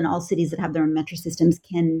people in all cities that have their own metro systems,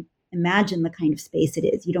 can imagine the kind of space it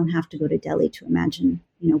is. You don't have to go to Delhi to imagine,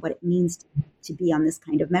 what it means to be on this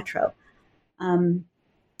kind of metro. And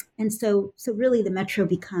so really the metro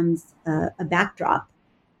becomes a backdrop,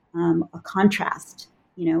 a contrast,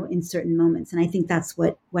 in certain moments. And I think that's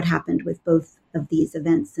what happened with both of these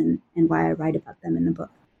events and why I write about them in the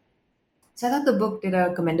book. So I thought the book did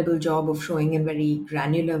a commendable job of showing in very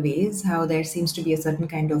granular ways how there seems to be a certain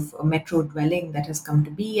kind of a metro dwelling that has come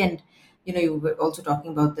to be. And, you were also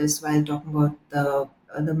talking about this while talking about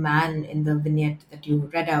the man in the vignette that you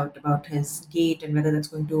read out about his gait and whether that's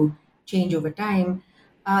going to change over time.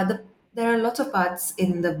 There are lots of parts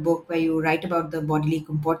in the book where you write about the bodily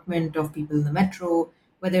comportment of people in the metro,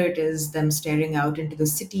 whether it is them staring out into the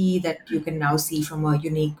city that you can now see from a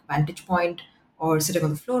unique vantage point, or sitting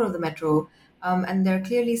on the floor of the metro. And there are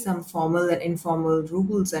clearly some formal and informal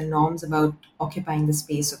rules and norms about occupying the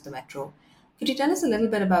space of the metro. Could you tell us a little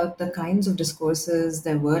bit about the kinds of discourses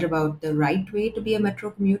there were about the right way to be a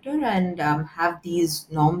metro commuter, and have these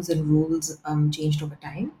norms and rules changed over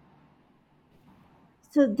time?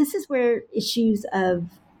 So this is where issues of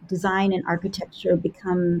design and architecture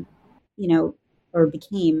become, or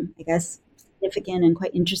became, I guess, significant and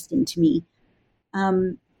quite interesting to me.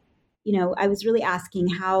 I was really asking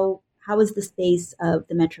how is the space of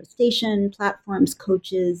the metro station, platforms,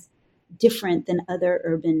 coaches different than other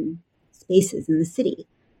urban spaces in the city?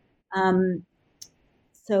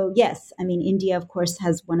 So yes, India, of course,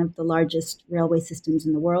 has one of the largest railway systems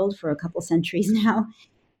in the world for a couple centuries now.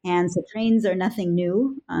 And so trains are nothing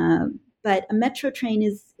new, but a metro train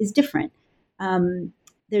is different.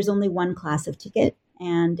 There's only one class of ticket,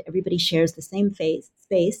 and everybody shares the same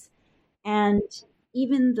space. And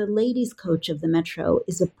even the ladies' coach of the metro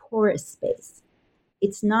is a porous space.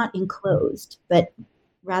 It's not enclosed, but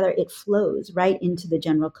rather it flows right into the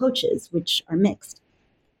general coaches, which are mixed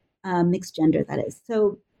gender, that is.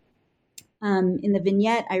 So in the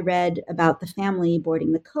vignette I read about the family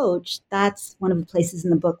boarding the coach, that's one of the places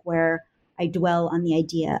in the book where I dwell on the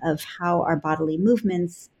idea of how our bodily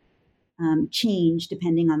movements change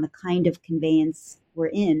depending on the kind of conveyance we're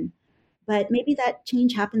in. But maybe that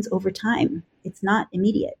change happens over time. It's not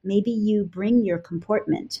immediate. Maybe you bring your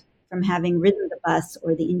comportment from having ridden the bus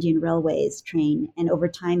or the Indian Railways train, and over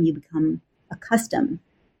time you become accustomed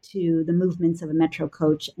to the movements of a metro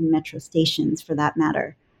coach and metro stations, for that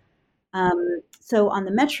matter. So on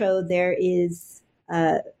the metro, there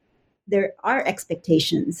are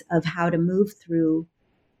expectations of how to move through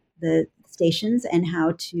the stations and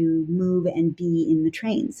how to move and be in the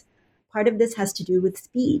trains. Part of this has to do with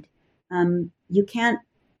speed. You can't,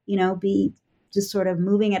 be just sort of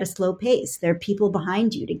moving at a slow pace. There are people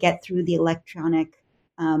behind you to get through the electronic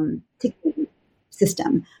ticketing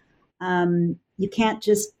system. You can't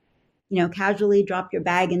just, casually drop your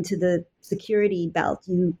bag into the security belt.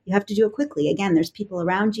 You have to do it quickly. Again, there's people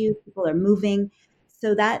around you, people are moving.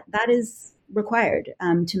 So that is required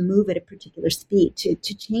to move at a particular speed, to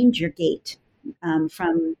change your gait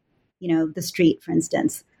from, the street, for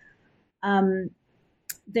instance.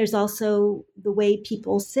 There's also the way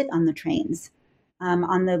people sit on the trains.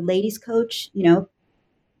 On the ladies' coach, you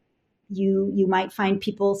might find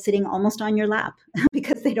people sitting almost on your lap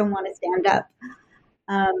because they don't want to stand up.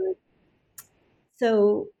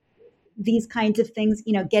 So these kinds of things,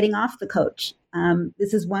 getting off the coach.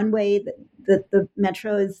 This is one way that the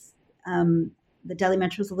metro is, the Delhi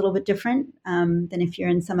metro is a little bit different than if you're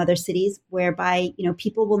in some other cities, whereby,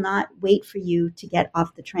 people will not wait for you to get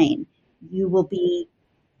off the train. You will be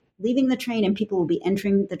leaving the train and people will be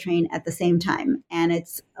entering the train at the same time. And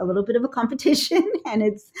it's a little bit of a competition. And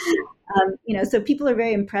it's, so people are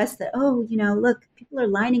very impressed that, look, people are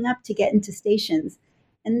lining up to get into stations.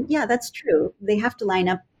 And yeah, that's true. They have to line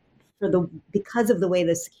up because of the way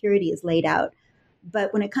the security is laid out.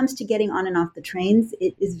 But when it comes to getting on and off the trains,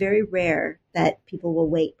 it is very rare that people will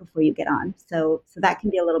wait before you get on. So that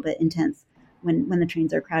can be a little bit intense when the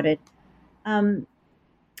trains are crowded. But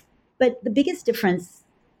the biggest difference,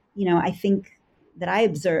 I think that I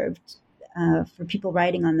observed for people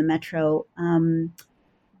riding on the metro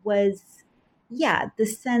was, the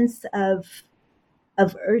sense of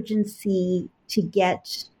urgency to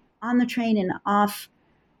get on the train and off.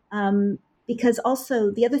 Because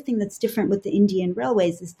also the other thing that's different with the Indian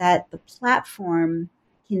Railways is that the platform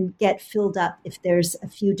can get filled up if there's a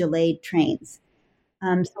few delayed trains. So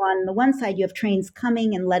on the one side, you have trains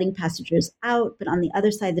coming and letting passengers out, but on the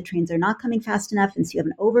other side, the trains are not coming fast enough, and so you have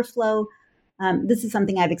an overflow. This is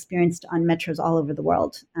something I've experienced on metros all over the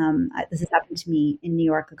world. This has happened to me in New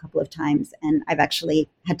York a couple of times, and I've actually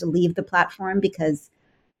had to leave the platform because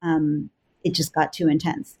it just got too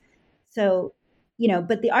intense. So,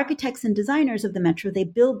 but the architects and designers of the metro, they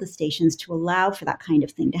build the stations to allow for that kind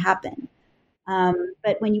of thing to happen.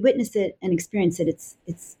 But when you witness it and experience it,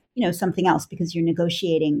 it's something else, because you're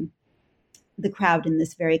negotiating the crowd in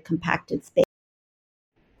this very compacted space.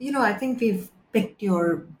 I think we've picked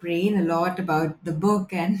your brain a lot about the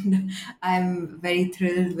book, and I'm very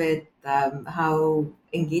thrilled with how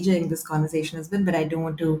engaging this conversation has been. But I don't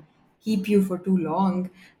want to keep you for too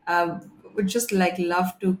long. Would just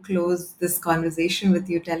love to close this conversation with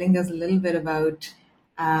you telling us a little bit about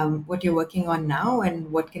what you're working on now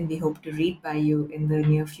and what can we hope to read by you in the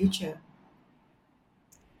near future.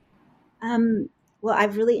 Well,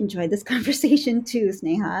 I've really enjoyed this conversation too,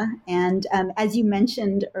 Sneha. And as you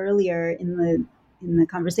mentioned earlier in the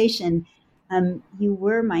conversation, you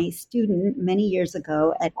were my student many years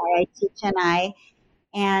ago at IIT Chennai,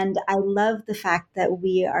 and I love the fact that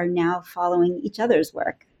we are now following each other's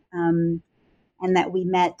work, and that we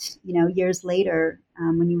met, years later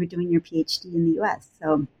when you were doing your PhD in the U.S.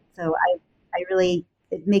 So I really,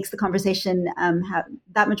 it makes the conversation have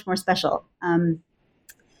that much more special.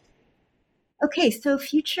 Okay, so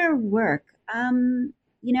future work.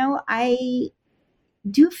 I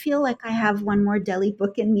do feel like I have one more Delhi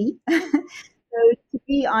book in me. So to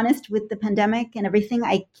be honest, with the pandemic and everything,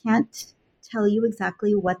 I can't tell you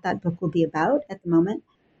exactly what that book will be about at the moment.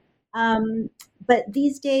 But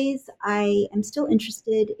these days, I am still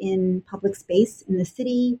interested in public space in the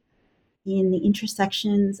city, in the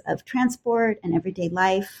intersections of transport and everyday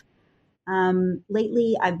life.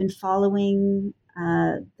 Lately, I've been following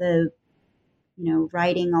the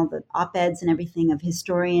writing all the op-eds and everything of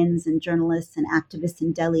historians and journalists and activists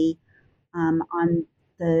in Delhi on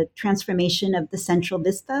the transformation of the Central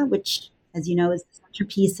Vista, which, as you know, is the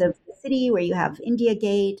centerpiece of the city, where you have India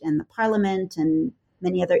Gate and the Parliament and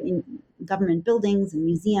many other government buildings and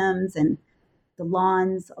museums and the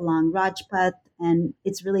lawns along Rajpath. And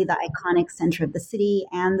it's really the iconic center of the city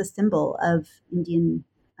and the symbol of Indian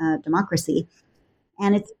democracy.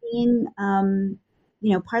 And it's being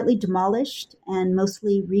partly demolished and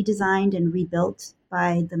mostly redesigned and rebuilt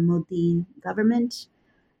by the Modi government.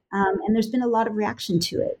 And there's been a lot of reaction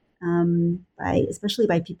to it, especially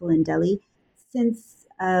by people in Delhi, since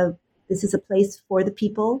this is a place for the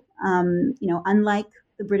people. Unlike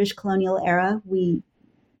the British colonial era,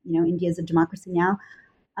 India is a democracy now.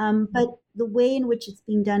 But the way in which it's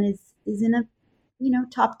being done is in a,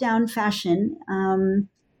 top-down fashion.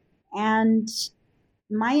 And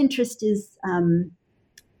my interest is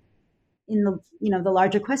in the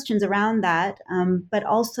larger questions around that, but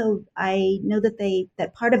also I know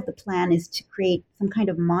that part of the plan is to create some kind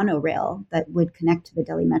of monorail that would connect to the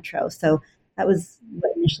Delhi Metro. So that was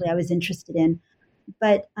what initially I was interested in.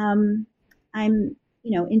 But I'm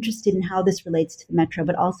interested in how this relates to the Metro,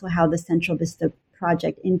 but also how the Central Vista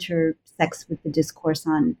project intersects with the discourse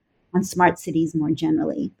on smart cities more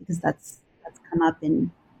generally, because that's come up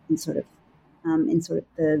in sort of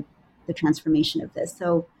the transformation of this.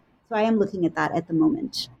 So I am looking at that at the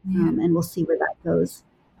moment, and we'll see where that goes.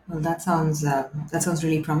 Well, that sounds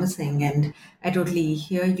really promising, and I totally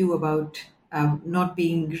hear you about not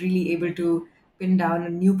being really able to pin down a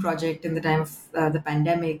new project in the time of the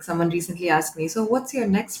pandemic. Someone recently asked me, "So, what's your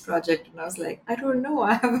next project?" And I was like, "I don't know.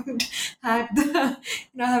 I haven't had the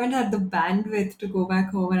bandwidth to go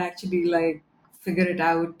back home and actually figure it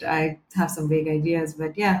out. I have some vague ideas,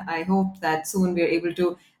 but yeah, I hope that soon we're able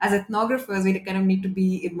to, as ethnographers, we kind of need to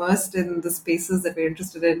be immersed in the spaces that we're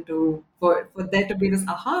interested in for there to be this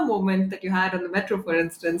aha moment that you had on the Metro, for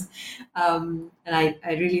instance. And I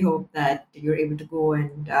really hope that you're able to go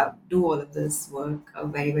and do all of this work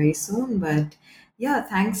very, very soon. But yeah,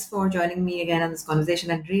 thanks for joining me again on this conversation.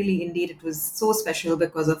 And really, indeed, it was so special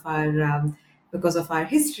because of our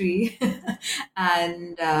history.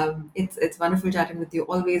 And it's wonderful chatting with you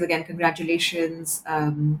always. Again, congratulations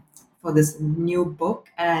for this new book,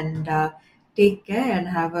 and take care and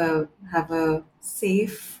have a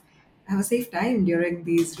safe time during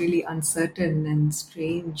these really uncertain and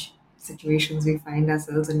strange situations we find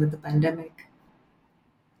ourselves in with the pandemic.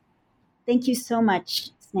 Thank you so much,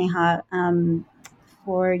 Sneha,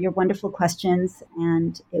 for your wonderful questions,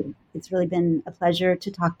 and it's really been a pleasure to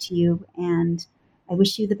talk to you, and I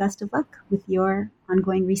wish you the best of luck with your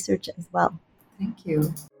ongoing research as well. Thank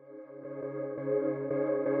you.